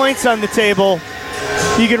 80 points on the table,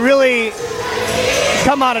 you can really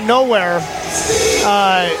come out of nowhere.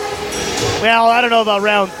 I don't know about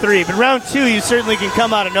round 3, but round 2, you certainly can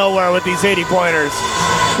come out of nowhere with these 80 pointers.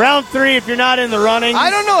 Round 3, if you're not in the running, I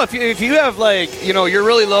don't know if you have you're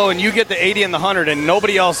really low and you get the 80 and the 100 and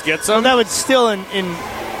nobody else gets them. Well, that would still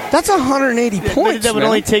That's 180 points. That would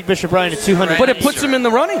only take Bishop Bryan to 200. But it puts him in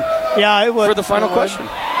the running. Yeah, it would. For the final question.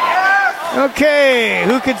 Okay,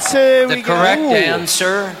 who could say the correct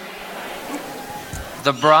answer?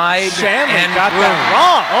 The bride Shanley and got groom. that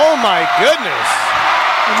wrong. Oh my goodness.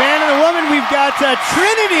 The man and the woman, we've got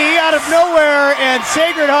Trinity out of nowhere and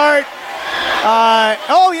Sacred Heart.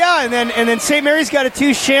 And then St. Mary's got a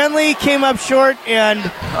 2. Shanley came up short, and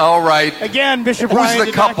all right. Again, Bishop Who's Bryan the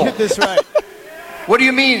did couple? not get this right. What do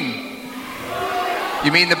you mean?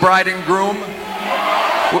 You mean the bride and groom?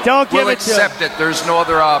 Don't give we'll it to accept it. There's no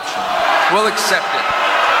other option. We'll accept it.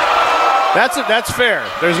 That's fair.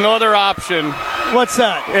 There's no other option. What's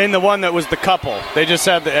that? In the one that was the couple. They just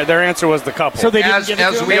said their answer was the couple. So they didn't as give it to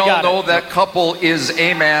as him? we They all got know, it. that couple is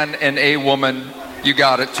a man and a woman. You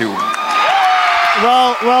got it too.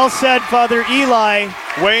 Well said, Father Eli.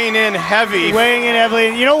 Weighing in heavily.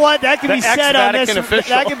 And you know what? That can The be said on this. ex-Vatican official.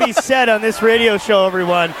 That can be said on this radio show,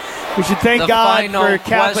 everyone. We should thank The God final for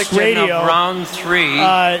Catholic question radio of round 3.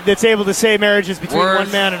 that's able to say marriages between Worth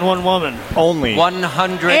one man and one woman. Only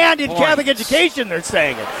 100 And in points. Catholic education, they're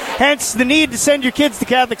saying it. Hence the need to send your kids to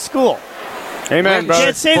Catholic school. Amen, You brother.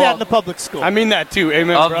 can't say that in the public school. I mean that too.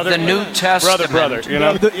 Amen, Of brother. the New Testament. Brother. You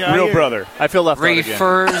know, Yeah, I real hear brother. I feel left out again.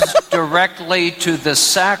 refers directly to the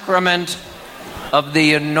sacrament of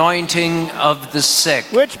the anointing of the sick.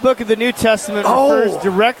 Which book of the New Testament refers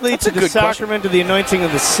directly to the sacrament of the anointing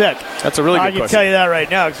of the sick? That's a really good I can question. tell you that right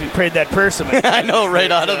now because we prayed that personally. I know,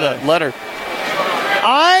 right out of the letter.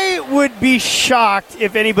 I would be shocked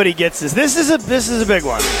if anybody gets this. This is a big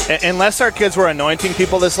one. Unless our kids were anointing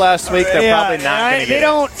people this last week, they're probably not going to get They it.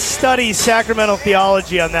 don't study sacramental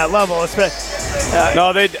theology on that level.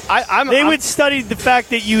 No, they would study the fact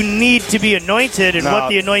that you need to be anointed and No. what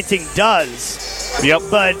the anointing does. Yep.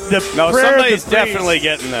 But the No, prayer of the somebody's priest- definitely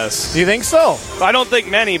getting this. Do you think so? I don't think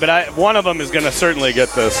many, but one of them is going to certainly get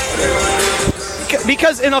this.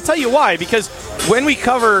 Because, and I'll tell you why. Because when we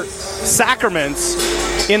cover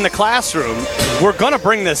sacraments in the classroom, we're going to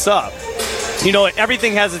bring this up. You know,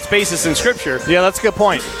 everything has its basis in Scripture. Yeah, that's a good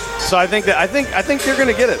point. So I think they're going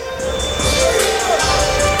to get it.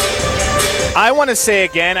 I want to say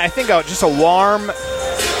again, I think just a warm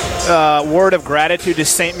word of gratitude to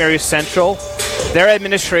St. Mary's Central, their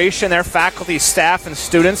administration, their faculty, staff, and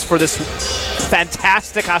students for this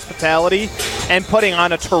fantastic hospitality and putting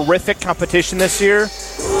on a terrific competition this year.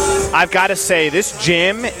 I've got to say, this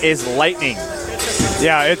gym is lightning.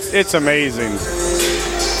 Yeah, it's amazing.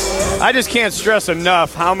 I just can't stress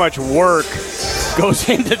enough how much work goes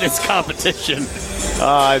into this competition.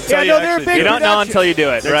 they're a big You don't know production. until you do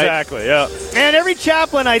it, right? Exactly, yeah. And every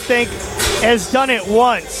chaplain, I think, has done it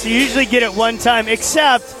once. You usually get it one time,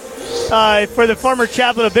 except for the former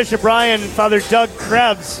chaplain of Bishop Bryan, Father Doug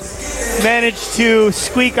Krebs, managed to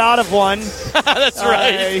squeak out of one. That's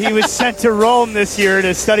right. He was sent to Rome this year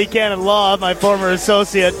to study canon law, my former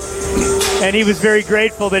associate, and he was very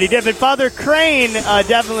grateful that he did. But Father Crane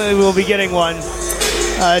definitely will be getting one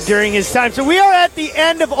during his time. So we are at the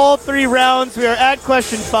end of all 3 rounds. We are at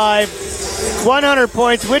question 5. 100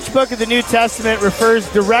 points. Which book of the New Testament refers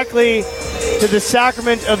directly to the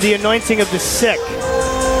sacrament of the anointing of the sick?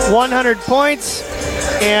 100 points.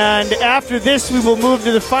 And after this, we will move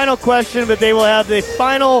to the final question, but they will have the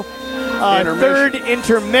final third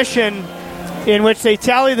intermission in which they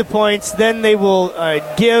tally the points. Then they will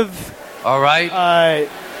give... All right.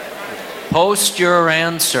 Post your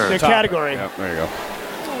answer. The category. Yeah, there you go.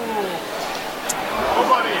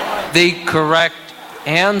 The correct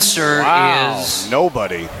answer is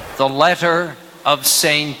nobody. The letter of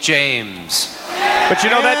St. James. But you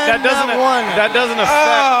know that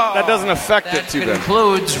doesn't affect it too good.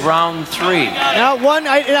 Concludes round 3. Not one.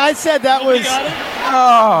 I said that was.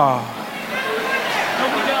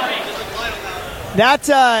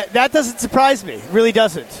 That doesn't surprise me. It really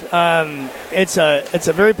doesn't. It's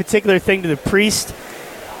a very particular thing to the priest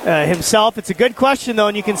himself. It's a good question though,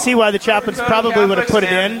 and you can see why the chaplains probably would have put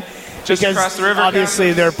it in Just because across the river,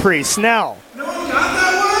 obviously they're priests. Now,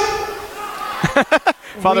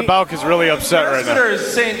 Father Bauk is really upset right now.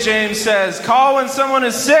 Presbyters, St. James says, call when someone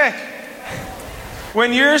is sick.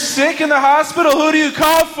 When you're sick in the hospital, who do you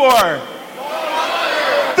call for?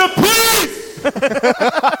 The priest! The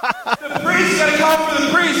priest, you gotta call for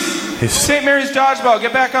the priest. St. Mary's dodgeball,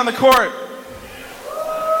 get back on the court.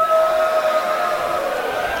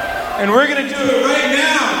 And we're gonna do it right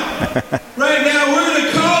now. Right now, we're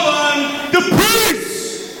gonna call on the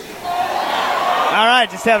priest! all right,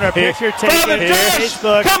 just having our picture taken Father on Josh,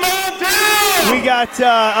 Facebook. come on down! We got.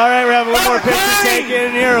 All right, we're having one more picture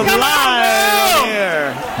taken here live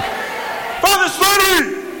here. Father Slutty,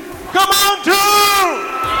 come on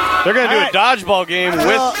down! They're going to do a dodgeball game with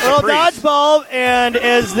little dodgeball, and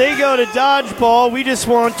as they go to dodgeball, we just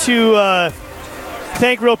want to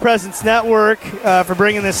thank Real Presence Network for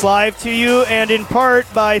bringing this live to you, and in part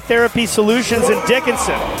by Therapy Solutions in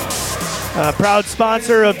Dickinson. Proud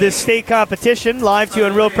sponsor of this state competition, live to you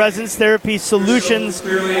on Real Presence. Therapy Solutions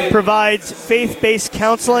provides faith-based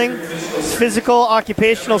counseling, physical,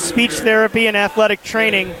 occupational, speech therapy, and athletic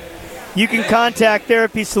training. You can contact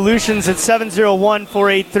Therapy Solutions at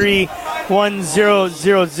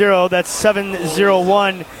 701-483-1000. That's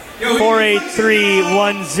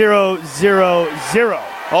 701-483-1000.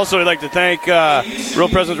 Also, I'd like to thank Real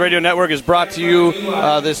Presence Radio Network is brought to you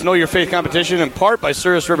this Know Your Faith competition in part by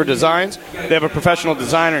Souris River Designs. They have a professional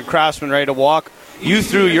designer and craftsman ready to walk you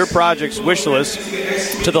through your project's wish list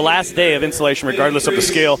to the last day of installation, regardless of the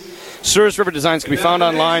scale. Souris River Designs can be found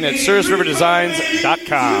online at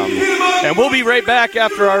sourisriverdesigns.com. And we'll be right back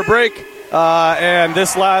after our break and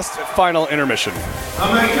this last final intermission.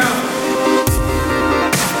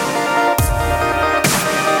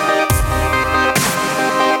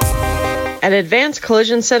 At Advanced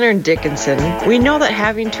Collision Center in Dickinson, we know that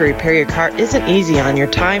having to repair your car isn't easy on your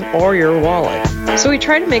time or your wallet. So we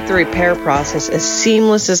try to make the repair process as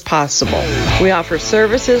seamless as possible. We offer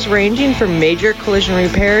services ranging from major collision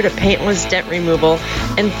repair to paintless dent removal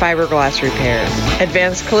and fiberglass repair.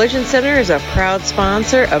 Advanced Collision Center is a proud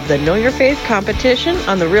sponsor of the Know Your Faith competition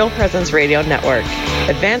on the Real Presence Radio Network.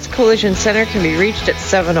 Advanced Collision Center can be reached at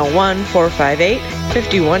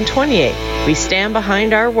 701-458-5128. We stand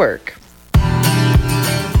behind our work.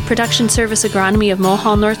 Production Service Agronomy of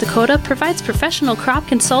Mulhall, North Dakota provides professional crop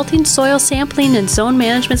consulting, soil sampling, and zone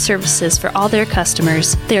management services for all their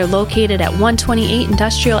customers. They are located at 128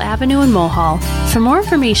 Industrial Avenue in Mulhall. For more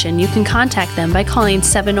information, you can contact them by calling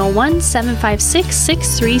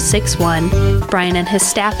 701-756-6361. Brian and his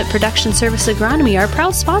staff at Production Service Agronomy are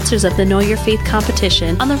proud sponsors of the Know Your Faith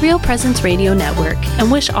competition on the Real Presence Radio Network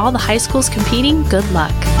and wish all the high schools competing good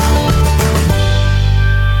luck.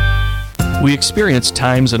 We experience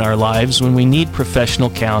times in our lives when we need professional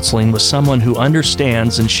counseling with someone who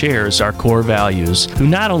understands and shares our core values, who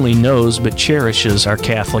not only knows but cherishes our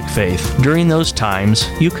Catholic faith. During those times,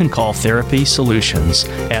 you can call Therapy Solutions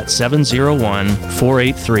at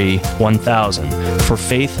 701-483-1000 for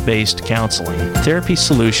faith-based counseling. Therapy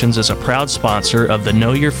Solutions is a proud sponsor of the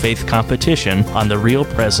Know Your Faith competition on the Real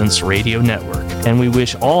Presence Radio Network, and we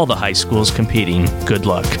wish all the high schools competing good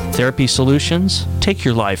luck. Therapy Solutions, take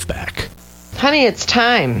your life back. Honey, it's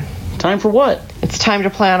time. Time for what? It's time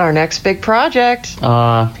to plan our next big project.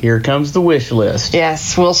 Here comes the wish list.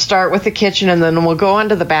 Yes, we'll start with the kitchen, and then we'll go on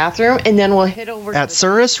to the bathroom, and then we'll hit over At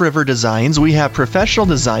Souris River Designs, we have professional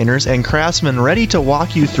designers and craftsmen ready to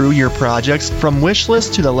walk you through your projects from wish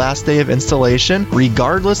list to the last day of installation,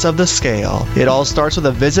 regardless of the scale. It all starts with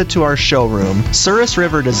a visit to our showroom, Souris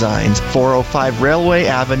River Designs, 405 Railway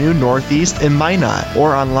Avenue Northeast in Minot,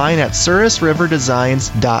 or online at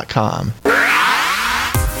sourisriverdesigns.com.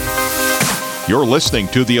 You're listening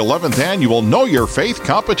to the 11th Annual Know Your Faith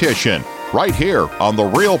competition, right here on the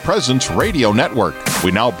Real Presence Radio Network.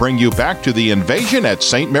 We now bring you back to the invasion at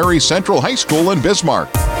St. Mary's Central High School in Bismarck.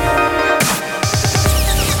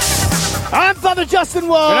 I'm Father Justin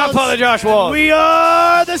Walls. And I'm Father Josh Walls. We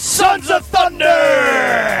are the Sons of Thunder.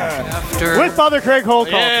 With Father Craig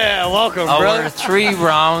Holcomb. Yeah, welcome, Our brother. 3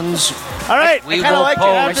 rounds. All right, We I kind of will like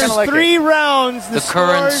it. post After 3 rounds, the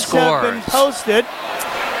current scores have been posted.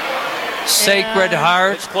 Sacred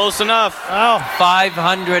Heart. It's close enough.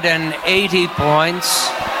 580 points.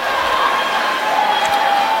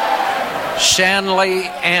 Shanley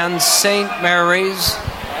and St. Mary's,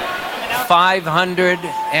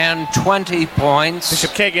 520 points.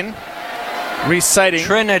 Bishop Kagan reciting.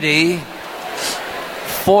 Trinity,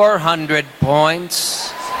 400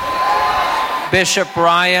 points. Bishop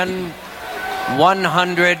Ryan,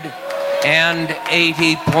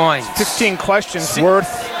 180 points. 15 questions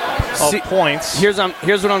worth of points. Here's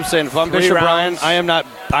what I'm saying. If I'm Bishop Ryan, I am not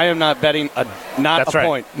betting not a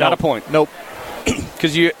point. Not a point. Nope.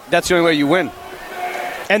 Because that's the only way you win.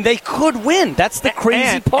 And they could win. That's the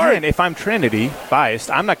crazy part. And if I'm Trinity biased,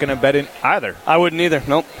 I'm not going to bet in either. I wouldn't either.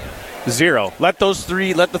 Nope. 0. Let the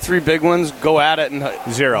 3 big ones go at it and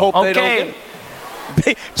 0. Hope they don't Okay.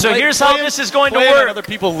 get. So here's how this is going to Play on work. Other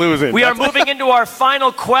people losing. We are moving into our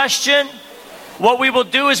final question. What we will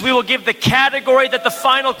do is we will give the category that the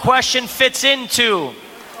final question fits into.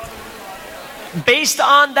 Based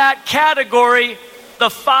on that category, the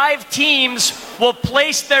 5 teams will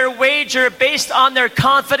place their wager based on their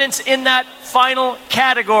confidence in that final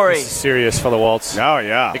category. Serious for the Waltz. Oh,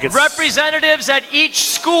 yeah. Representatives at each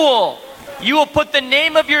school You will put the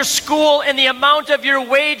name of your school and the amount of your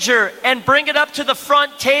wager and bring it up to the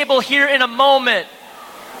front table here in a moment.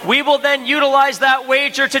 We will then utilize that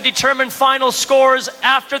wager to determine final scores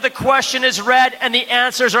after the question is read and the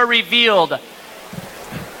answers are revealed.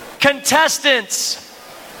 Contestants,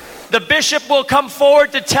 the bishop will come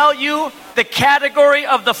forward to tell you the category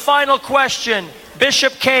of the final question.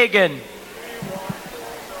 Bishop Kagan.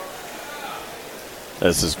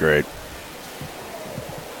 This is great.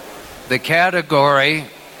 The category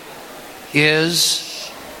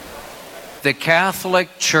is the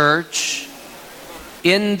Catholic Church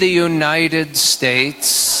in the United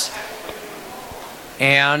States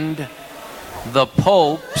and the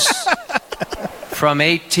popes from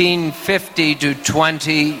 1850 to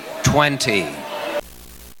 2020.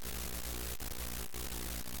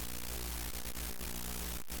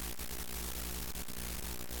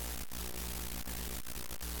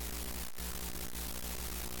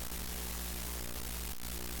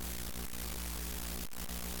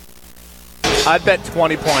 I'd bet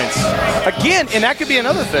 20 points. Again, and that could be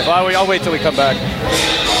another thing. Well, I'll wait till we come back.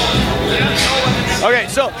 Okay,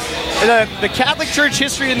 so the Catholic Church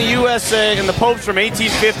history in the USA and the popes from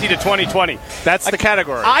 1850 to 2020. That's the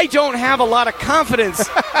category. I don't have a lot of confidence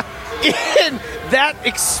in that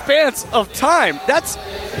expanse of time. That's,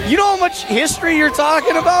 you know how much history you're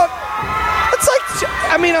talking about? It's like,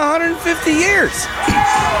 150 years.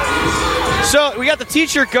 So we got the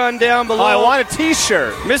t-shirt gun down below. Oh, I want a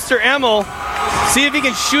t-shirt. Mr. Emmel, see if he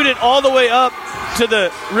can shoot it all the way up to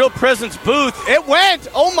the Real Presence booth. It went!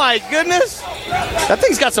 Oh my goodness! That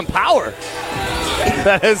thing's got some power.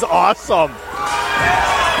 That is awesome.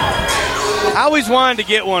 I always wanted to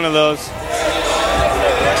get one of those.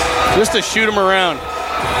 Just to shoot them around.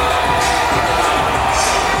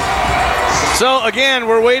 So again,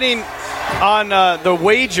 we're waiting on the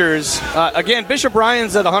wagers. Again, Bishop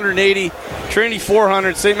Ryan's at 180, Trinity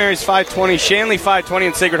 400, St. Mary's 520, Shanley 520,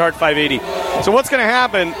 and Sacred Heart 580. So what's going to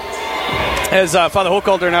happen, as Father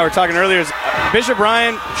Hochhalter and I were talking earlier, is Bishop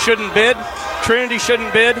Ryan shouldn't bid, Trinity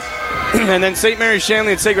shouldn't bid, and then St. Mary's,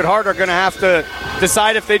 Shanley, and Sacred Heart are going to have to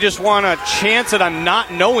decide if they just want to chance it on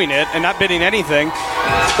not knowing it and not bidding anything,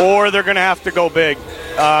 or they're going to have to go big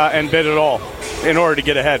and bid it all in order to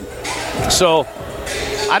get ahead. So,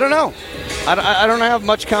 I don't know. I don't have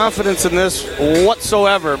much confidence in this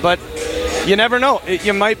whatsoever, but you never know.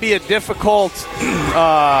 You might be a difficult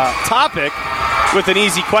topic with an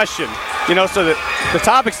easy question. So the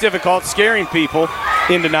topic's difficult, scaring people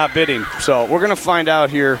into not bidding. So we're going to find out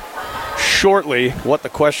here shortly what the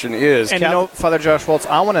question is. And Father Josh Waltz,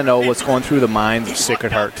 I want to know what's going through the minds of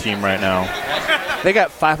Sacred Heart team right now. They got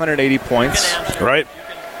 580 points. Right.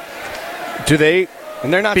 Do they...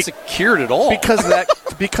 And they're not secured at all. Because of that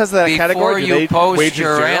category, before you post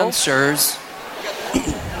your answers,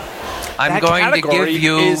 I'm going to give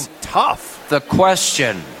you is tough. The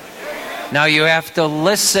question. Now you have to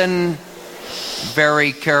listen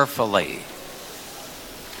very carefully.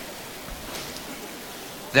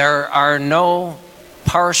 There are no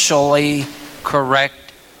partially correct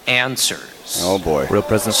answers. Oh boy. Real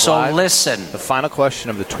Presence So Live, listen. The final question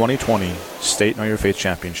of the 2020 State Know Your Faith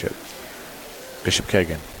Championship. Bishop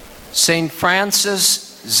Kagan. St.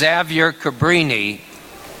 Francis Xavier Cabrini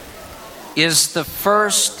is the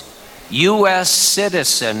first U.S.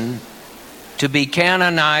 citizen to be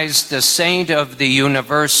canonized a saint of the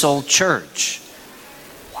Universal Church.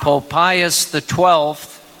 Pope Pius XII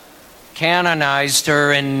canonized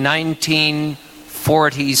her in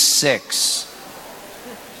 1946.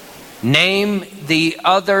 Name the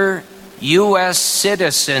other U.S.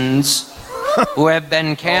 citizens who have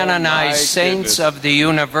been canonized saints of the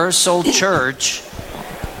Universal Church,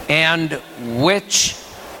 and which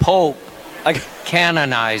pope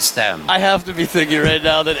canonized them. I have to be thinking right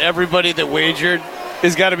now that everybody that wagered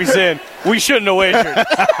has got to be saying, we shouldn't have wagered.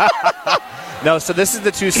 No, so this is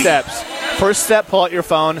the two steps. First step, pull out your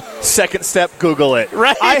phone. Second step, Google it.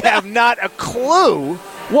 Right. I have not a clue.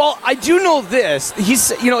 Well, I do know this.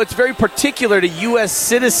 It's very particular to U.S.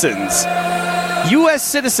 citizens. U.S.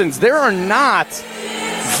 citizens, there are not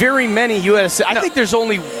very many U.S. I think there's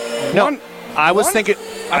only one. I was thinking.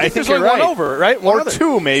 I think there's only right. one over, right? Or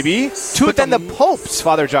two, maybe. But then the popes,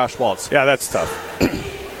 Father Josh Waltz. Yeah, that's tough.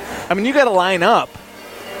 I mean, you got to line up.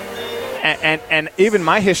 And even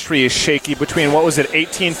my history is shaky between,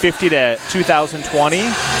 1850 to 2020?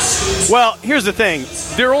 Well, here's the thing.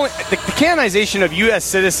 The canonization of U.S.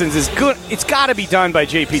 citizens is good. It's got to be done by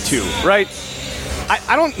JP2, right?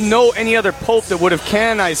 I don't know any other pope that would have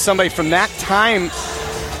canonized somebody from that time,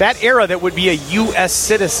 that era, that would be a U.S.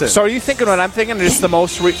 citizen. So are you thinking what I'm thinking? Just the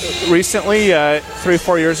most recently, 3 or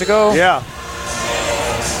 4 years ago? Yeah.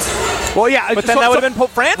 Well, yeah, but then that would have been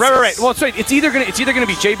Pope Francis. Right. Well, it's either gonna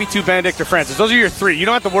be JB2, Benedict, or Francis. Those are your three. You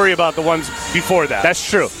don't have to worry about the ones before that. That's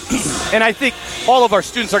true. And I think all of our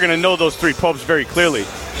students are going to know those three popes very clearly.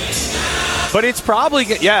 But it's probably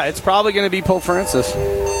going to be Pope Francis.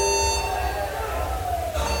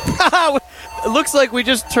 It looks like we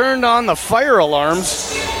just turned on the fire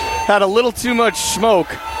alarms. Had a little too much smoke.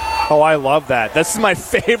 Oh, I love that. This is my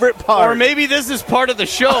favorite part. Or maybe this is part of the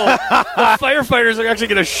show. The firefighters are actually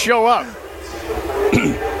going to show up.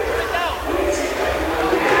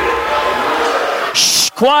 Shh,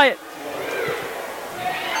 quiet.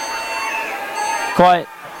 Quiet.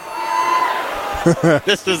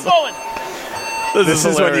 This is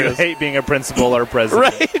what you hate being a principal or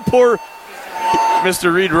president. Right? Poor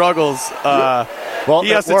Mr. Reed Ruggles. He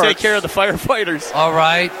has to take care of the firefighters. All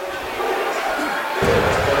right.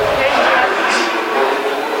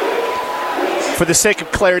 For the sake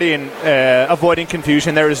of clarity and avoiding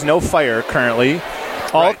confusion, there is no fire currently.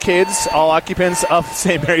 All kids, all occupants of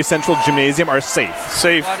St. Mary's Central Gymnasium are safe.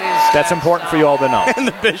 Safe. What is That's important for you all to know. And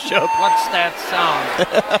the bishop. What's that sound?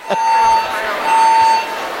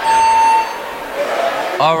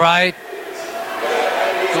 All right.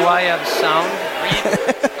 Do I have sound? Reed?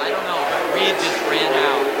 I don't know, but Reed just ran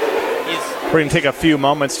out. We're going to take a few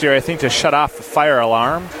moments here, I think, to shut off the fire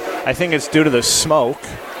alarm. I think it's due to the smoke.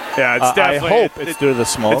 Yeah, it's definitely. I hope it's due to the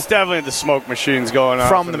smoke. It's definitely the smoke machines going on.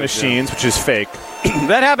 From the machines, which is fake.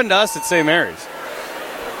 That happened to us at St. Mary's.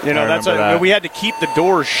 You know, we had to keep the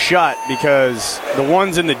doors shut because the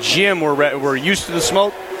ones in the gym were used to the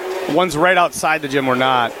smoke. The ones right outside the gym were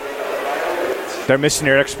not. They're missing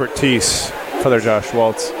your expertise, Father Josh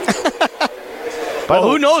Waltz. Well,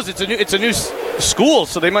 who knows? It's a new school,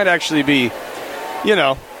 so they might actually be, they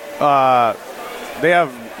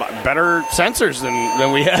have better sensors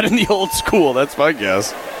than we had in the old school. That's my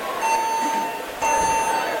guess.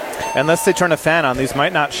 Unless they turn a fan on, these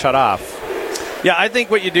might not shut off. Yeah, I think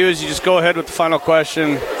what you do is you just go ahead with the final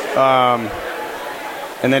question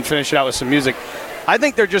and then finish it out with some music. I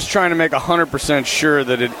think they're just trying to make 100% sure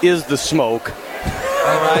that it is the smoke.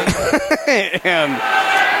 All right. And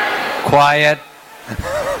quiet.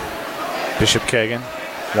 Bishop Kagan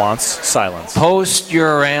wants silence. Post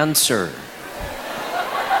your answer.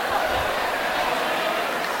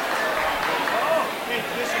 Hey,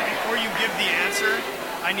 Bishop, before you give the answer,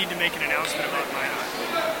 I need to make an announcement about mine.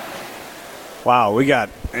 Wow, we got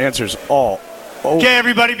answers all over. Okay,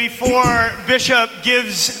 everybody, before Bishop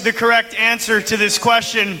gives the correct answer to this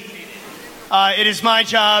question, it is my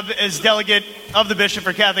job as delegate of the Bishop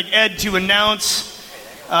for Catholic Ed to announce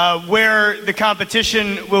where the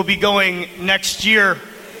competition will be going next year.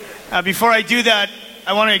 Before I do that,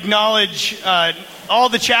 I want to acknowledge all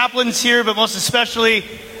the chaplains here, but most especially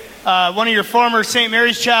one of your former St.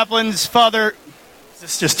 Mary's chaplains, Father...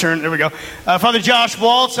 This just turned, there we go. Father Josh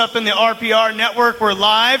Waltz up in the RPR network. We're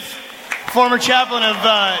live. Former chaplain of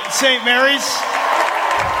St. Mary's.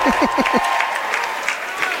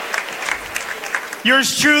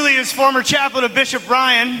 Yours truly is former chaplain of Bishop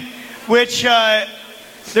Bryan, which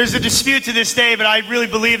there's a dispute to this day, but I really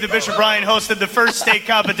believe that Bishop Bryan hosted the first state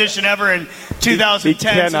competition ever in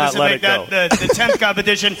 2010. So this will make that the 10th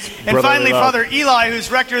competition. And finally, Father Eli, who's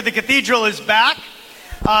rector of the cathedral, is back.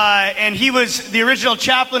 And he was the original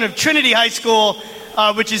chaplain of Trinity High School,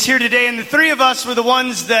 which is here today. And the three of us were the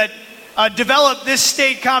ones that developed this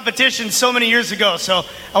state competition so many years ago. So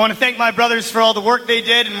I want to thank my brothers for all the work they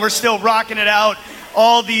did, and we're still rocking it out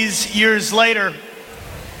all these years later.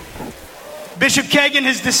 Bishop Kagan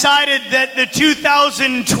has decided that the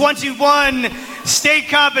 2021 state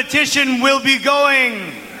competition will be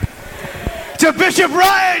going to Bishop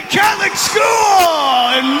Bryan Catholic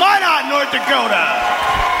School in Minot, North Dakota.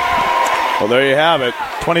 Well, there you have it.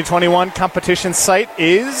 2021 competition site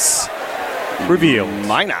is revealed.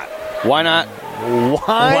 Minot. Why not?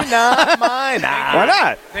 Why not Minot? Why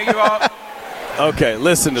not? Thank you all. Okay,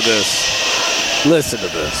 listen to this. Listen to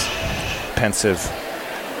this. Pensive.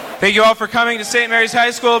 Thank you all for coming to St. Mary's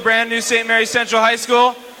High School, brand new St. Mary's Central High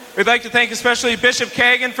School. We'd like to thank especially Bishop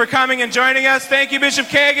Kagan for coming and joining us. Thank you, Bishop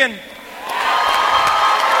Kagan.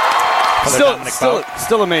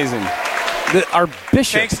 Still amazing. Our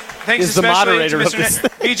bishop thanks is the moderator to of this.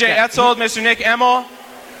 BJ Etzold, Mr. Nick Emmel,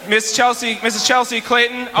 Mrs. Chelsea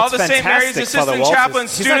Clayton, all the St. Mary's assistant chaplain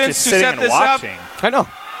students who set this up. I know.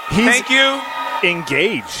 Thank you.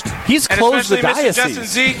 Engaged. He's closed the diocese. Mr. Justin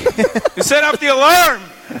Zeke, who set up the alarm.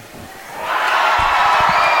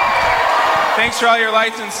 Thanks for all your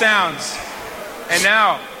lights and sounds. And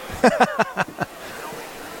now,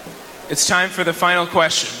 it's time for the final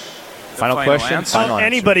question. Final question.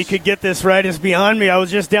 Anybody could get this right is beyond me. I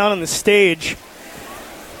was just down on the stage.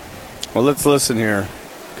 Well, let's listen here,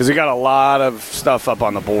 because we got a lot of stuff up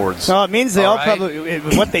on the boards. No, it means they all probably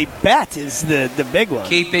what they bet is the big one.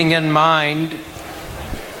 Keeping in mind,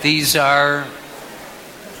 these are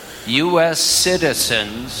U.S.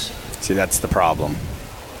 citizens. See, that's the problem.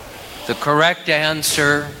 The correct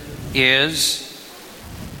answer is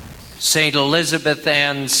St. Elizabeth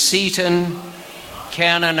Ann Seton,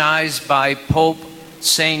 canonized by Pope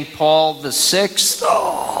St. Paul VI.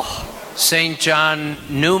 St. John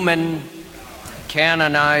Newman,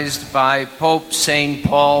 canonized by Pope St.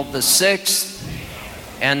 Paul VI.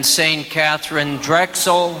 And St. Catherine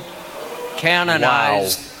Drexel,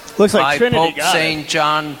 canonized Looks like by Trinity Pope got St.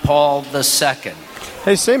 John Paul II.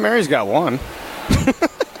 Hey, St. Mary's got one.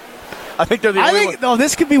 I think they're the only one. No,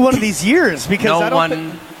 this could be one of these years because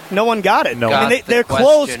no one got it. No. I mean, they're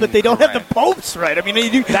close, but they don't have the popes right. I mean,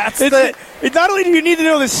 not only do you need to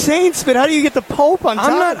know the saints, but how do you get the pope on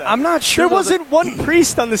top of that? I'm not sure. There wasn't one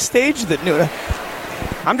priest on the stage that knew it.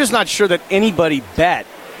 I'm just not sure that anybody bet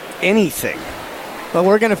anything. Well,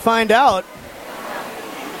 we're going to find out.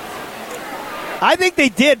 I think they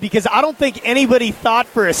did because I don't think anybody thought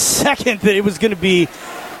for a second that it was going to be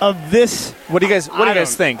of this. What do you guys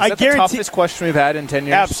think? Is that the toughest question we've had in 10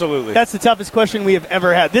 years? Absolutely. That's the toughest question we have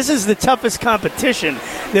ever had. This is the toughest competition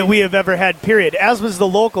that we have ever had, period. As was the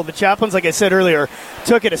local. The Chaplains, like I said earlier,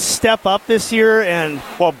 took it a step up this year.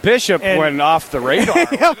 Well, Bishop went off the radar.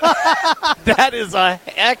 That is a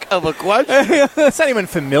heck of a question. It's not even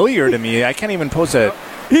familiar to me. I can't even pose it.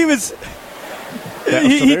 He was...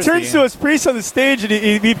 He turns to his priest on the stage, and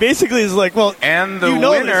he basically is like, well, and the you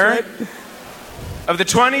know winner this, right? of the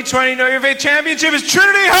 2020 Know Your Faith Championship is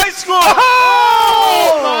Trinity High School.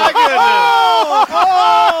 Oh, my goodness.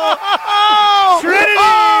 Trinity!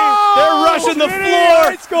 They're rushing the floor.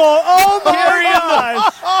 High School. Oh, my gosh.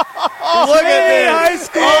 Look at this. High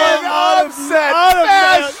School. Upset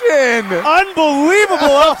fashion.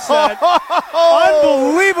 Unbelievable upset.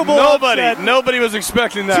 Unbelievable upset. Nobody was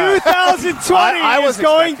expecting that. 2020 is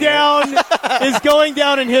going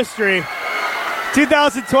down in history.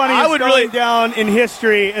 2020 is going down in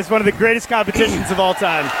history as one of the greatest competitions of all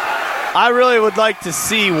time. I really would like to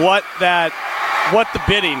see what the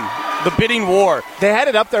bidding war. They had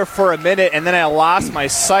it up there for a minute, and then I lost my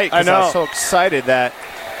sight because I was so excited that.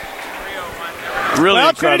 Really well,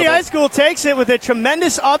 incredible. Trinity High School takes it with a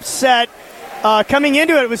tremendous upset. Coming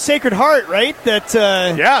into it was Sacred Heart, right?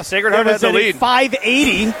 Sacred Heart had the lead.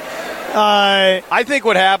 580. I think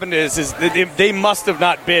what happened is that they must have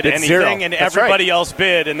not bid anything, zero. And That's everybody else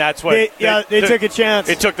bid, and that's what they took a chance.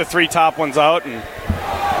 It took the three top ones out, and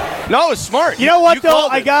no, it was smart. You know what though?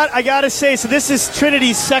 I got to say, so this is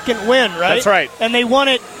Trinity's second win, right? That's right. And they won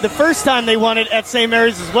it the first time they won it at St.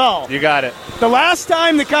 Mary's as well. You got it. The last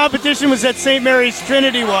time the competition was at St. Mary's,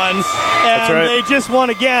 Trinity won, and they just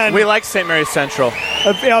won again. We like St. Mary's Central.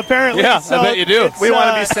 Apparently, yeah, so I bet you do. We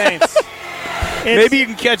want to be saints. Maybe you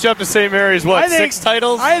can catch up to St. Mary's. What? 6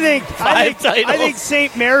 titles? I think 5 titles. I think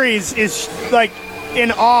St. Mary's is like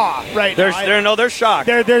in awe right now. They're shocked.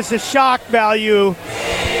 There's a shock value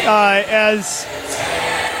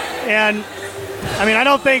and I mean I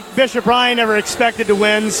don't think Bishop Ryan ever expected to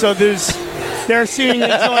win, so they're seeing it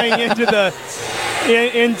going and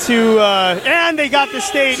they got the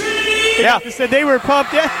state. They were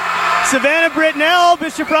pumped. Yeah. Savannah Britnell,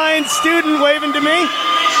 Bishop Ryan's student, waving to me.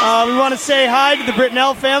 We want to say hi to the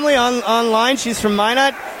Britnell family online. She's from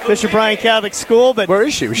Minot, Bishop Ryan Catholic School. But where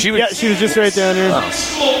is she? She was just right down here.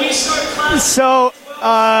 Oh. So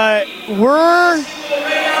we're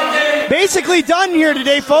basically done here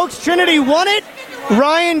today, folks. Trinity won it.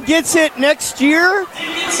 Ryan gets it next year.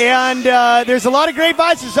 And there's a lot of great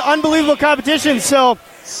vibes. It's an unbelievable competition. So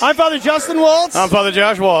I'm Father Justin Waltz. I'm Father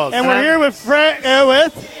Josh Waltz. And we're here with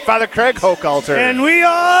Father Craig Hochhalter. And we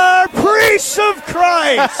are priests of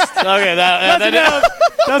Christ. Okay,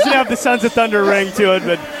 doesn't have the Sons of Thunder ring to it,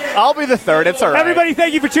 but I'll be the third. It's all right. Everybody,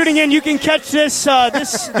 thank you for tuning in. You can catch this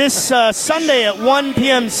Sunday at 1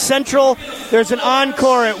 p.m. Central. There's an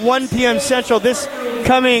encore at 1 p.m. Central this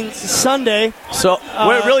coming Sunday. So,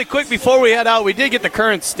 really quick before we head out, we did get the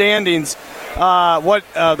current standings.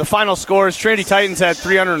 The final scores: Trinity Titans had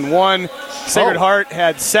 301, Sacred Heart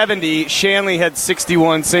had 70, Shanley had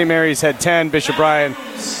 61, St. Mary's had 10, Bishop Ryan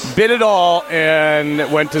bid it all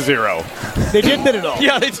and went to 0. They did bid it all.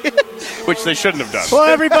 Yeah, they did, which they shouldn't have done. Well,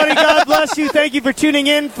 everybody, God bless you. Thank you for tuning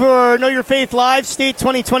in for Know Your Faith Live State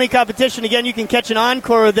 2020 competition. Again, you can catch an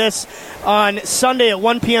encore of this on Sunday at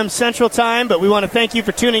 1 p.m. Central Time. But we want to thank you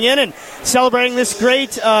for tuning in and celebrating this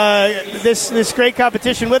great this great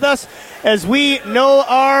competition with us as we know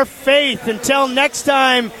our faith. Until next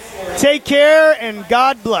time, take care and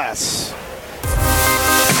God bless.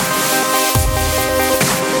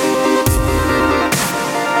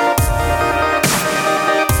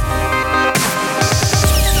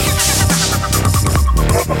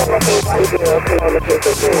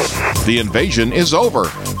 The invasion is over.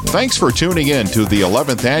 Thanks for tuning in to the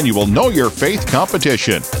 11th annual Know Your Faith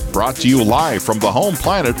competition, brought to you live from the home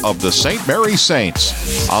planet of the St. Mary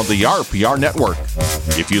Saints on the RPR network.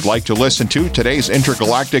 If you'd like to listen to today's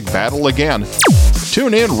intergalactic battle again,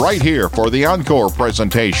 tune in right here for the encore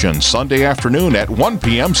presentation Sunday afternoon at 1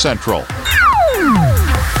 p.m. Central.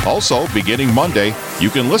 Also, beginning Monday, you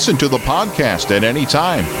can listen to the podcast at any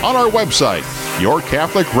time on our website,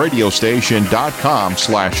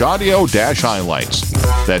 yourcatholicradiostation.com/audio-highlights.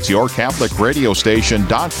 That's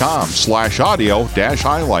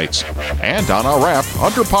yourcatholicradiostation.com/audio-highlights. And on our app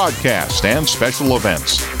under podcast and special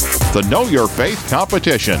events. The Know Your Faith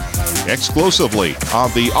competition, exclusively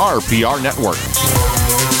on the RPR network.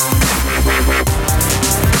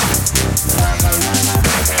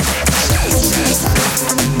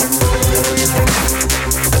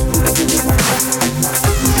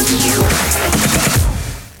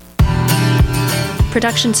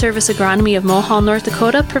 Production Service Agronomy of Mohall, North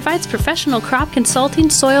Dakota provides professional crop consulting,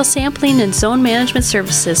 soil sampling, and zone management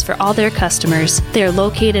services for all their customers. They are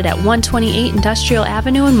located at 128 Industrial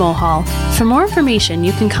Avenue in Mohall. For more information,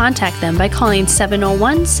 you can contact them by calling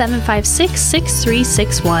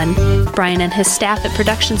 701-756-6361. Brian and his staff at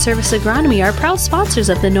Production Service Agronomy are proud sponsors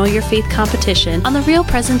of the Know Your Faith competition on the Real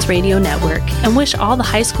Presence Radio Network and wish all the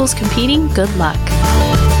high schools competing good luck.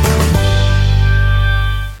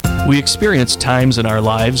 We experience times in our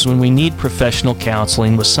lives when we need professional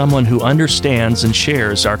counseling with someone who understands and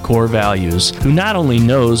shares our core values, who not only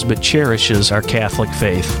knows but cherishes our Catholic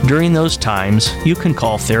faith. During those times, you can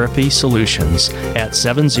call Therapy Solutions at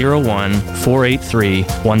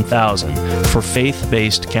 701-483-1000 for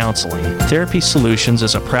faith-based counseling. Therapy Solutions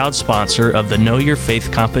is a proud sponsor of the Know Your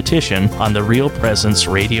Faith competition on the Real Presence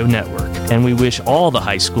Radio Network, and we wish all the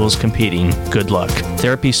high schools competing good luck.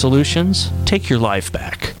 Therapy Solutions, take your life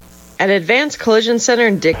back. At Advanced Collision Center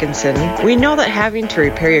in Dickinson, we know that having to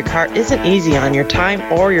repair your car isn't easy on your time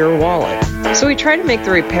or your wallet. So we try to make the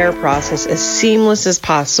repair process as seamless as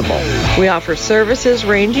possible. We offer services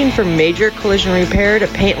ranging from major collision repair to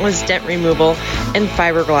paintless dent removal and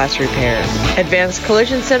fiberglass repair. Advanced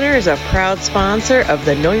Collision Center is a proud sponsor of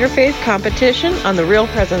the Know Your Faith competition on the Real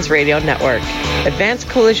Presence Radio Network. Advanced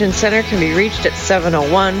Collision Center can be reached at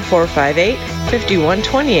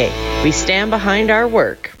 701-458-5128. We stand behind our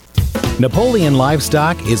work. Napoleon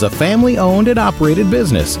Livestock is a family-owned and operated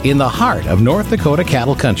business in the heart of North Dakota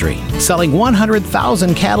cattle country. Selling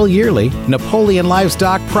 100,000 cattle yearly, Napoleon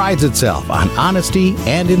Livestock prides itself on honesty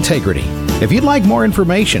and integrity. If you'd like more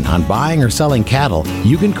information on buying or selling cattle,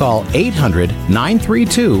 you can call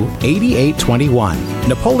 800-932-8821.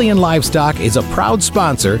 Napoleon Livestock is a proud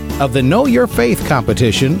sponsor of the Know Your Faith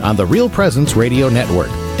competition on the Real Presence Radio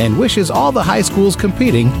Network and wishes all the high schools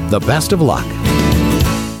competing the best of luck.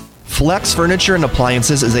 Flex Furniture and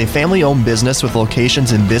Appliances is a family-owned business with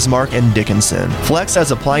locations in Bismarck and Dickinson. Flex has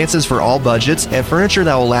appliances for all budgets and furniture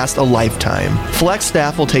that will last a lifetime. Flex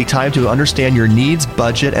staff will take time to understand your needs,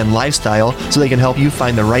 budget, and lifestyle so they can help you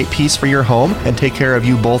find the right piece for your home and take care of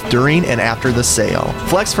you both during and after the sale.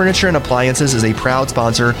 Flex Furniture and Appliances is a proud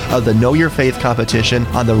sponsor of the Know Your Faith competition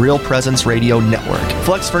on the Real Presence Radio Network.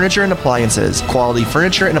 Flex Furniture and Appliances, quality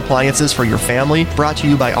furniture and appliances for your family, brought to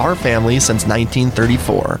you by our family since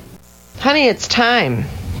 1934. Honey, it's time.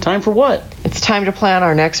 Time for what? It's time to plan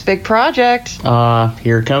our next big project.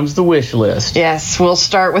 Here comes the wish list. Yes, we'll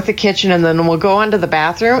start with the kitchen and then we'll go on to the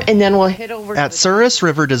bathroom and then we'll hit over At Souris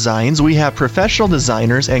River Designs, we have professional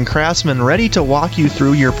designers and craftsmen ready to walk you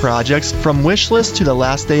through your projects from wish list to the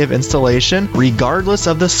last day of installation, regardless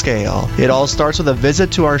of the scale. It all starts with a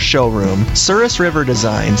visit to our showroom, Souris River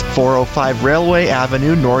Designs, 405 Railway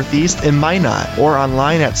Avenue Northeast in Minot, or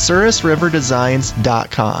online at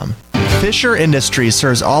sourisriverdesigns.com. Fisher Industries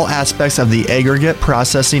serves all aspects of the aggregate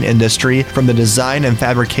processing industry, from the design and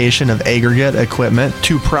fabrication of aggregate equipment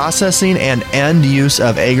to processing and end use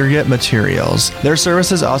of aggregate materials. Their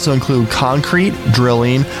services also include concrete,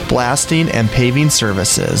 drilling, blasting, and paving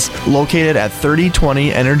services. Located at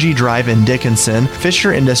 3020 Energy Drive in Dickinson,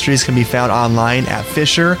 Fisher Industries can be found online at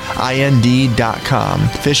fisherind.com.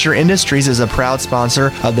 Fisher Industries is a proud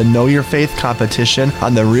sponsor of the Know Your Faith competition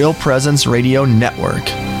on the Real Presence Radio Network.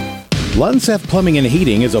 Lunseth Plumbing and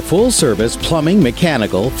Heating is a full-service plumbing,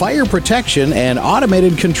 mechanical, fire protection, and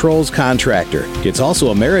automated controls contractor. It's also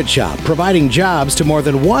a merit shop, providing jobs to more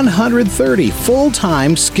than 130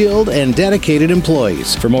 full-time, skilled, and dedicated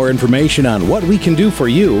employees. For more information on what we can do for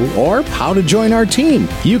you or how to join our team,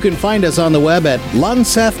 you can find us on the web at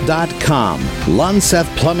lunseth.com.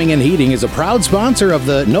 Lunseth Plumbing and Heating is a proud sponsor of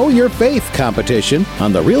the Know Your Faith competition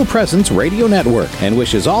on the Real Presence Radio Network and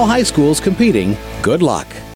wishes all high schools competing good luck.